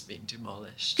culture just being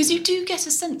demolished. Because you do get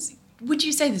a sense. Would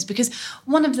you say this? Because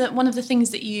one of the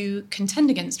things that you contend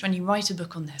against when you write a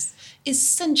book on this is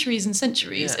centuries and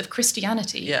centuries of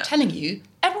Christianity telling you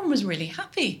everyone was really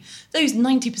happy. Those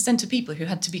 90% of people who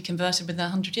had to be converted within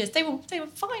 100 years, they were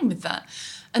fine with that.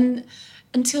 And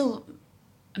until,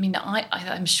 I mean,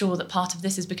 I'm sure that part of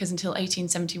this is because until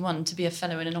 1871, to be a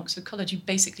fellow in an Oxford college, you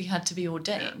basically had to be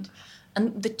ordained. Yeah.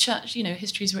 And the church, you know,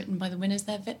 history is written by the winners.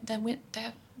 Their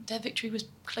victory was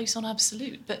close on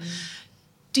absolute. But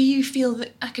do you feel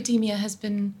that academia has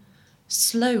been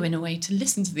slow in a way to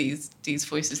listen to these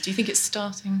voices? Do you think it's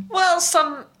starting? Well,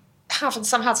 some have and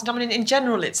some hasn't. I mean, in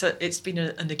general, it's been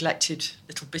a neglected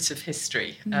little bit of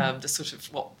history. The sort of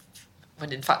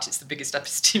when in fact it's the biggest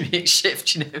epistemic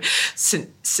shift, you know,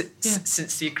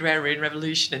 since the agrarian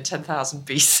revolution in 10,000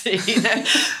 BC. You know,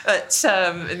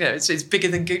 but you know, it's bigger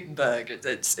than Gutenberg.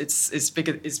 It's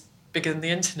bigger than the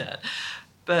internet.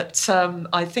 But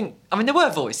I think, I mean, there were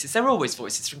always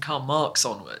voices from Karl Marx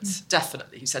onwards,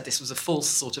 definitely, who said this was a false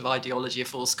sort of ideology, a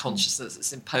false consciousness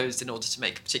that's imposed in order to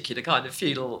make a particular kind of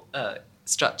feudal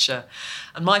structure.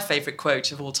 And my favourite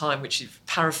quote of all time, which you've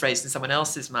paraphrased in someone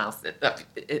else's mouth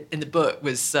in the book,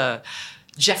 was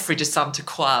Geoffrey de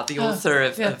Sainte-Croix, the author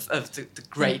of the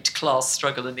great class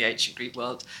struggle in the ancient Greek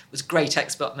world, was a great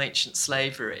expert on ancient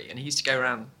slavery. And he used to go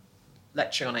around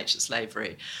lecturing on ancient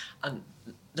slavery, and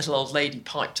little old lady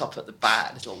piped up at the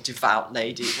back, little devout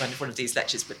lady, one of these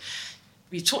lectures, but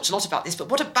we talked a lot about this, but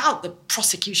what about the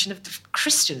prosecution of the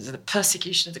Christians and the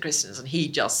persecution of the Christians? And he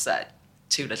just said,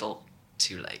 too little,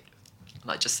 too late.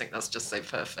 And I just think that's just so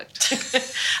perfect.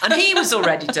 And he was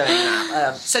already doing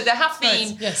that. So there have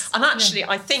been, and actually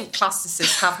I think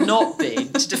classicists have not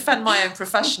been, to defend my own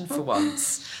profession for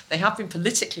once, they have been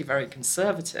politically very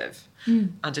conservative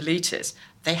and elitist.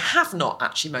 They have not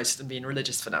actually, most of them, been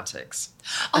religious fanatics.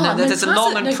 And there's a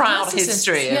long and proud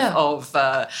history of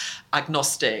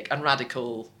agnostic and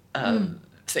radical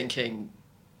thinking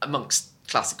amongst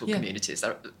classical communities.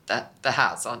 There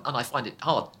has, and I find it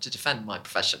hard to defend my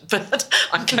profession, but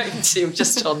I'm going to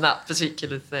just on that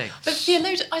particular thing. But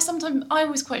theologian, I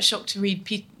was quite shocked to read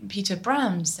Peter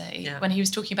Brown say, when he was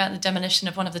talking about the demolition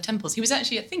of one of the temples. He was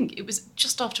actually, I think it was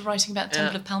just after writing about the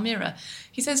Temple of Palmyra.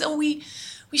 He says,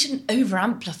 we shouldn't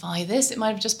over-amplify this. It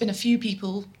might have just been a few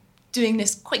people doing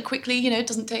this quite quickly, you know, it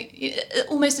doesn't take,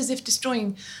 almost as if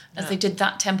destroying, as they did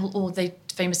that temple, or they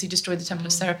famously destroyed the Temple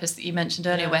of Serapis that you mentioned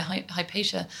earlier, where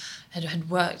Hypatia had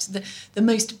worked. The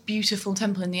most beautiful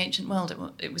temple in the ancient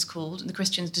world, it was called, and the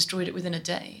Christians destroyed it within a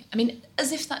day. I mean,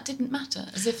 as if that didn't matter,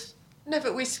 as if... No,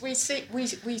 but we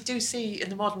do see in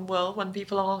the modern world, when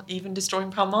people are even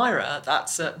destroying Palmyra, that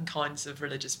certain kinds of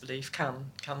religious belief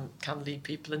can lead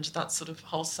people into that sort of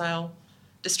wholesale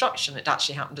destruction. It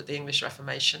actually happened at the English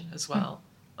Reformation as well.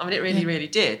 I mean, it really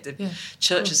did. The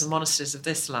churches and monasteries of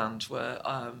this land were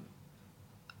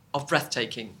of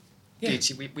breathtaking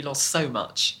beauty. We lost so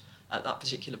much at that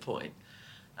particular point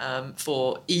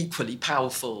for equally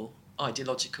powerful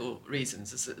ideological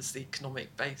reasons as the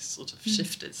economic base sort of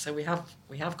shifted. So we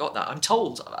have got that. I'm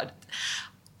told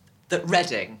that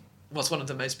Reading was one of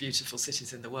the most beautiful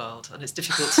cities in the world, and it's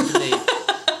difficult to believe.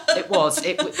 It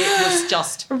was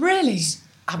just really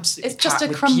absolutely. It's just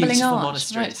a crumbling arch.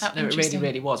 Monasteries. Right, no, it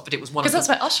really was. But it was one of the, that's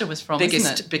where Usher was from,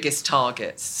 biggest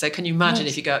targets. So can you imagine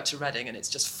if you go up to Reading and it's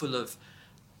just full of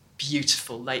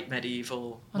beautiful late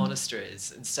medieval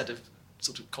monasteries instead of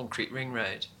sort of concrete ring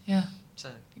road? Yeah. So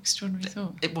extraordinary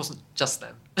thought. It wasn't just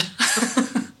them.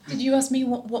 Did you ask me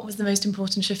what was the most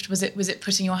important shift? Was it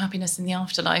putting your happiness in the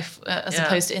afterlife as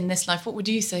opposed to in this life? What would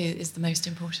you say is the most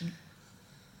important?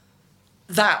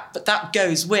 But that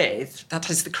goes with, that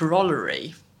is the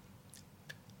corollary,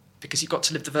 because you've got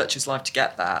to live the virtuous life to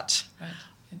get that,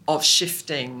 of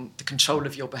shifting the control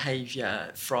of your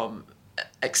behaviour from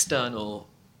external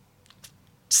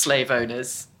slave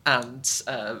owners and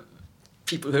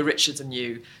people who are richer than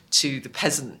you to the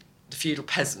peasant, the feudal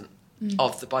peasant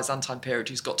of the Byzantine period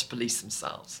who's got to police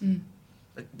themselves.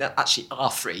 They actually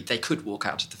are free. They could walk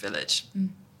out of the village,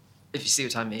 if you see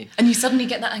what I mean. And you suddenly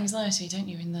get that anxiety, don't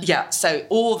you? So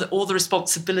all the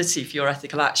responsibility for your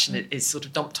ethical action is sort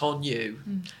of dumped on you,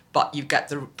 but you get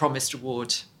the promised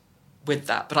reward with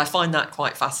that. But I find that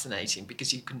quite fascinating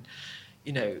because you can,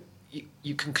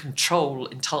 you can control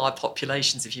entire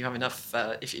populations if you have enough,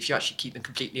 if you actually keep them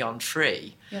completely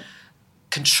unfree. Yep.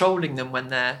 Controlling them when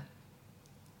they're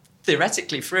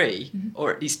theoretically free,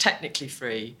 or at least technically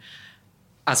free,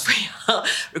 as we are,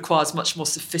 requires much more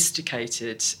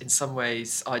sophisticated, in some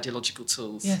ways, ideological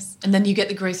tools. Yes, and then you get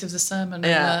the growth of the sermon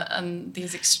and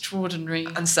these extraordinary...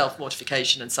 And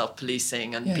self-mortification and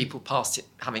self-policing and people past it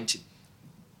having to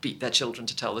beat their children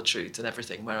to tell the truth and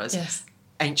everything, whereas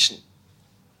ancient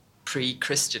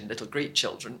pre-Christian little Greek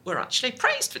children were actually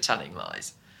praised for telling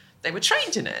lies. They were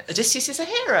trained in it. Odysseus is a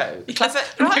hero. Clever,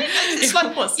 right? It's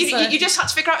like you just had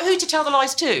to figure out who to tell the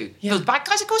lies to. Yeah. Those bad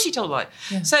guys, of course you tell the lie.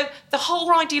 Yeah. So the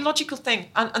whole ideological thing,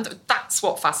 and that's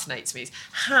what fascinates me, is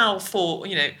how for,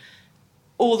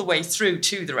 all the way through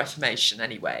to the Reformation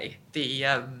anyway, the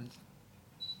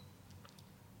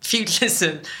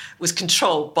feudalism was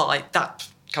controlled by that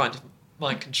kind of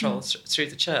mind control through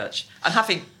the church. And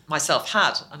having myself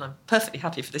had, and I'm perfectly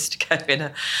happy for this to go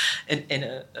in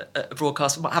a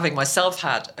broadcast, but having myself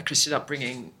had a Christian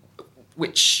upbringing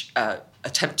which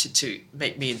attempted to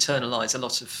make me internalise a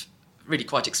lot of really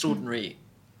quite extraordinary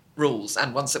rules,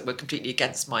 and ones that were completely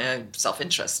against my own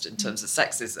self-interest in terms of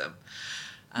sexism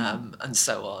and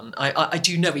so on. I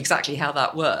do know exactly how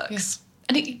that works. Yes.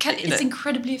 And it's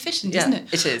incredibly efficient, isn't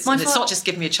it? It is. And it's not just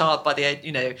giving me a child by the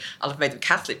age, I'll have made them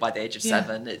Catholic by the age of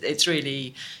 7. It's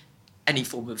really any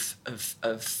form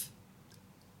of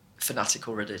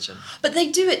fanatical religion. But they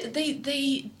do it.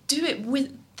 They do it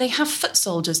with. They have foot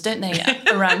soldiers, don't they,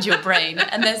 around your brain?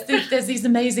 And there's these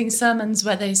amazing sermons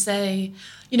where they say,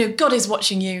 God is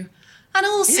watching you, and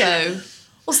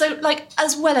also, like,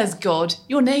 as well as God,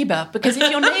 your neighbour. Because if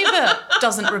your neighbour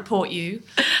doesn't report you,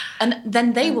 and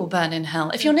then they will burn in hell.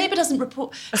 If your neighbour doesn't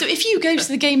report... So if you go to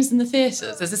the games in the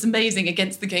theatres, there's this amazing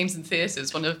Against the Games in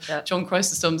Theatres, one of John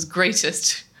Chrysostom's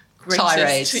greatest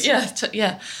tirades.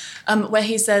 Where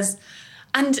he says...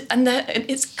 And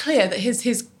it's clear that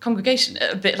his congregation,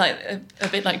 a bit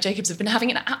like Jacob's, have been having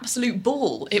an absolute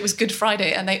ball. It was Good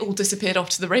Friday, and they all disappeared off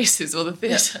to the races or the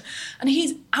theatre. Yeah. And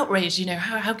he's outraged.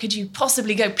 How could you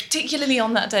possibly go, particularly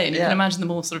on that day? And you can imagine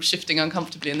them all sort of shifting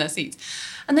uncomfortably in their seats.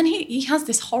 And then he has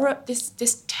this horror,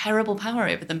 this terrible power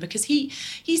over them, because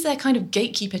he's their kind of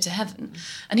gatekeeper to heaven.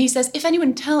 And he says, if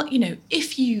anyone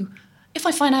if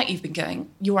I find out you've been going,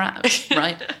 you're out,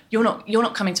 right? You're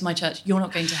not coming to my church. You're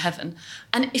not going to heaven.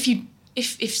 And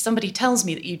if somebody tells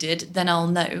me that you did, then I'll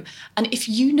know. And if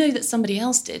you know that somebody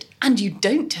else did and you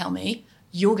don't tell me,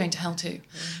 you're going to hell too.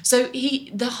 So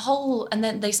and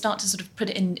then they start to sort of put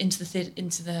it into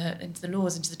the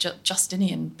laws, into the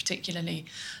Justinian particularly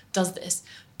does this,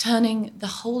 turning the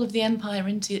whole of the empire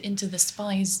into the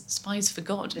spies for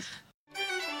God.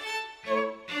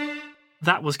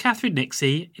 That was Catherine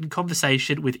Nixey in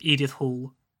conversation with Edith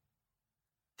Hall.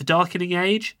 The Darkening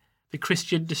Age, The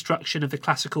Christian Destruction of the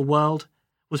Classical World,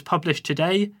 was published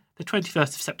today, the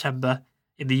 21st of September,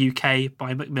 in the UK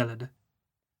by Macmillan.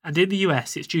 And in the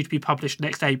US it's due to be published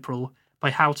next April by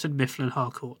Houghton Mifflin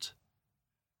Harcourt.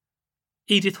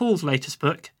 Edith Hall's latest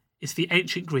book is The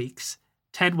Ancient Greeks,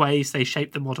 10 Ways They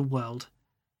Shaped the Modern World,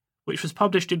 which was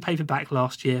published in paperback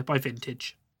last year by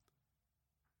Vintage.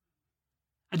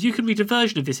 And you can read a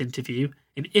version of this interview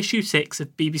in issue 6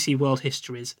 of BBC World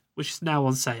Histories, which is now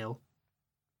on sale.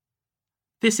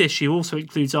 This issue also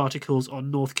includes articles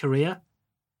on North Korea,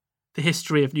 the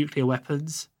history of nuclear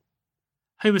weapons,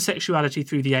 homosexuality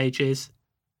through the ages,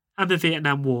 and the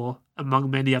Vietnam War,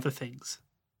 among many other things.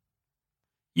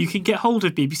 You can get hold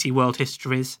of BBC World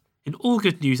Histories in all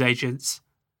good newsagents,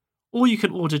 or you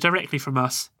can order directly from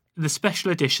us in the special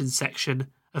editions section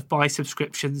of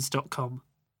buysubscriptions.com.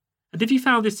 And if you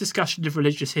found this discussion of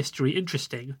religious history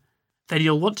interesting, then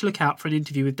you'll want to look out for an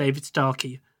interview with David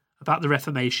Starkey about the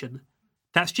Reformation.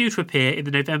 That's due to appear in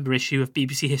the November issue of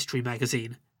BBC History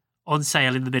magazine, on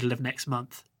sale in the middle of next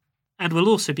month. And we'll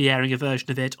also be airing a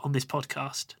version of it on this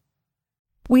podcast.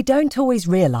 We don't always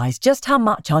realise just how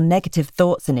much our negative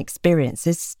thoughts and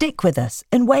experiences stick with us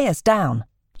and weigh us down.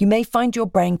 You may find your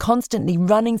brain constantly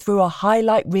running through a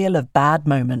highlight reel of bad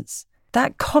moments.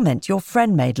 That comment your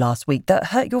friend made last week that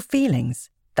hurt your feelings.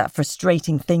 That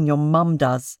frustrating thing your mum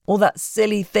does. Or that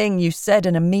silly thing you said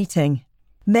in a meeting.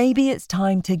 Maybe it's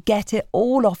time to get it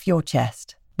all off your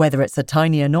chest. Whether it's a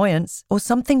tiny annoyance or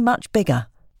something much bigger.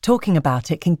 Talking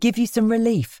about it can give you some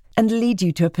relief and lead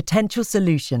you to a potential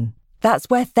solution. That's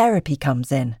where therapy comes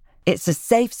in. It's a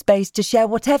safe space to share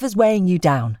whatever's weighing you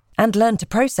down and learn to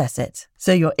process it.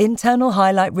 So your internal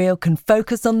highlight reel can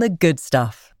focus on the good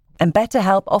stuff. And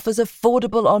BetterHelp offers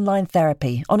affordable online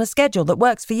therapy on a schedule that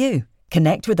works for you.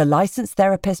 Connect with a licensed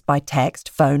therapist by text,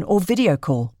 phone, or video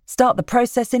call. Start the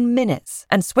process in minutes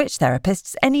and switch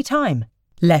therapists anytime.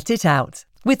 Let it out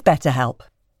with BetterHelp.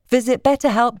 Visit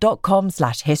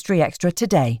betterhelp.com/historyextra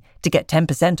today to get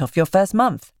 10% off your first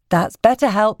month. That's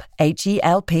BetterHelp,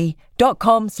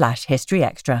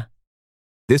 HELP.com/historyextra.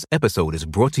 This episode is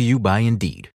brought to you by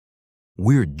Indeed.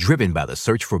 We're driven by the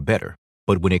search for better,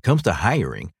 but when it comes to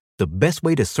hiring, the best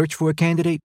way to search for a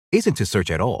candidate isn't to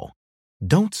search at all.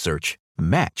 Don't search,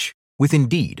 match with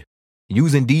Indeed.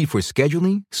 Use Indeed for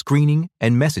scheduling, screening,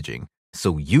 and messaging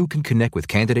so you can connect with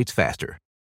candidates faster.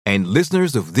 And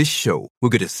listeners of this show will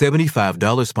get a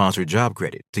 $75 sponsored job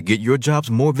credit to get your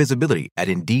jobs more visibility at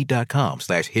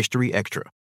Indeed.com/HistoryExtra.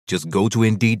 Just go to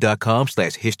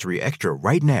Indeed.com/HistoryExtra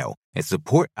right now and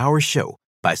support our show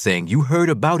by saying you heard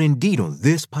about Indeed on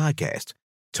this podcast.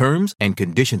 Terms and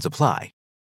conditions apply.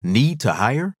 Need to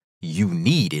hire? You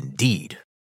need Indeed.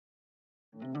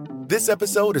 This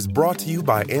episode is brought to you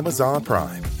by Amazon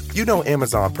Prime. You know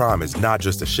Amazon Prime is not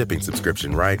just a shipping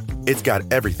subscription, right? It's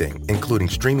got everything, including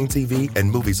streaming TV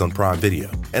and movies on Prime Video.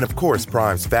 And of course,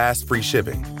 Prime's fast, free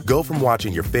shipping. Go from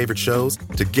watching your favorite shows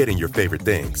to getting your favorite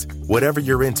things. Whatever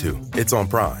you're into, it's on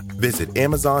Prime. Visit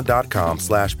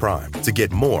Amazon.com/Prime to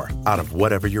get more out of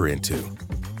whatever you're into.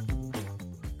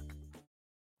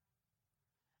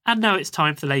 And now it's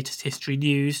time for the latest history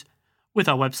news with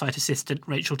our website assistant,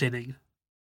 Rachel Dinning.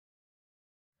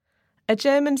 A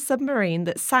German submarine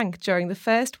that sank during the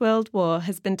First World War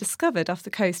has been discovered off the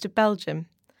coast of Belgium.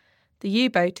 The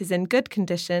U-boat is in good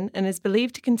condition and is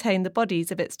believed to contain the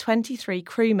bodies of its 23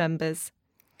 crew members.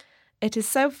 It is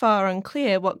so far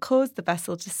unclear what caused the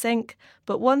vessel to sink,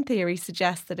 but one theory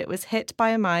suggests that it was hit by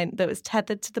a mine that was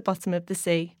tethered to the bottom of the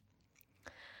sea.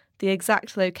 The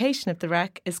exact location of the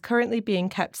wreck is currently being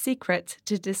kept secret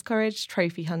to discourage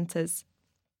trophy hunters.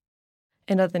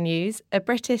 In other news, a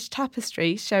British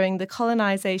tapestry showing the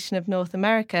colonisation of North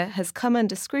America has come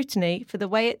under scrutiny for the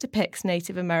way it depicts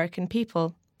Native American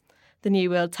people. The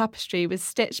New World Tapestry was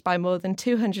stitched by more than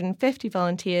 250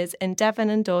 volunteers in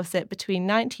Devon and Dorset between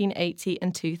 1980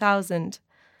 and 2000.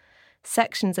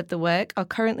 Sections of the work are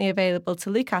currently available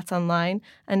to look at online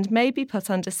and may be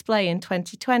put on display in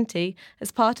 2020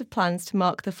 as part of plans to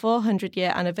mark the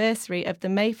 400-year anniversary of the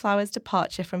Mayflower's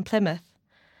departure from Plymouth.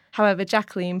 However,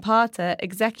 Jacqueline Parter,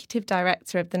 Executive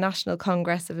Director of the National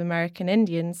Congress of American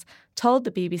Indians, told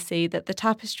the BBC that the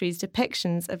tapestry's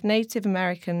depictions of Native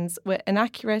Americans were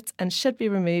inaccurate and should be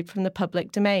removed from the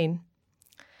public domain.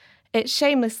 It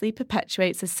shamelessly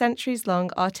perpetuates a centuries-long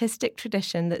artistic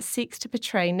tradition that seeks to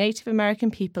portray Native American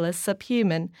people as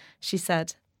subhuman, she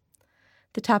said.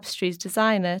 The tapestry's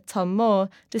designer, Tom Moore,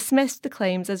 dismissed the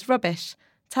claims as rubbish,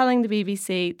 telling the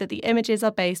BBC that the images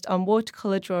are based on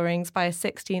watercolour drawings by a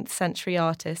 16th century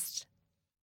artist.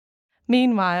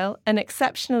 Meanwhile, an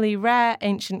exceptionally rare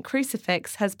ancient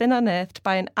crucifix has been unearthed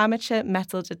by an amateur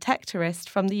metal detectorist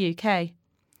from the UK.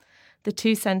 The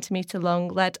 2-centimetre-long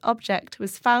lead object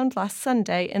was found last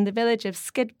Sunday in the village of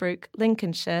Skidbrook,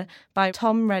 Lincolnshire, by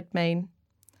Tom Redmayne.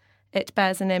 It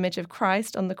bears an image of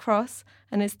Christ on the cross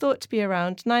and is thought to be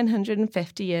around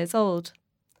 950 years old.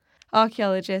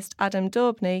 Archaeologist Adam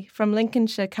Daubney from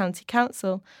Lincolnshire County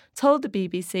Council told the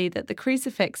BBC that the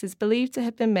crucifix is believed to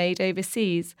have been made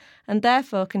overseas and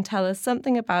therefore can tell us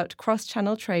something about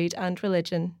cross-channel trade and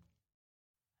religion.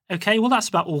 OK, well that's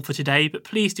about all for today, but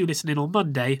please do listen in on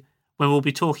Monday when we'll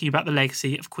be talking about the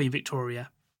legacy of Queen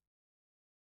Victoria.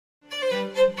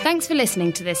 Thanks for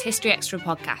listening to this History Extra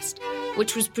podcast,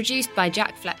 which was produced by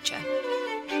Jack Fletcher.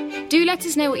 Do let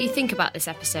us know what you think about this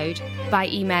episode by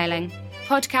emailing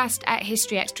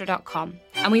podcast@historyextra.com,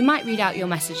 and we might read out your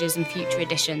messages in future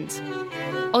editions.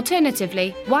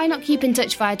 Alternatively, why not keep in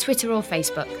touch via Twitter or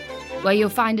Facebook, where you'll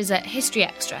find us at History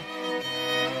Extra.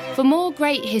 For more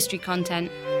great history content,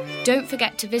 don't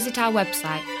forget to visit our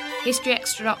website,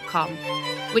 historyextra.com,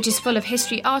 which is full of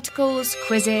history articles,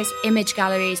 quizzes, image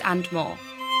galleries, and more.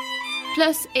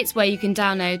 Plus, it's where you can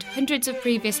download hundreds of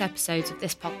previous episodes of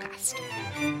this podcast.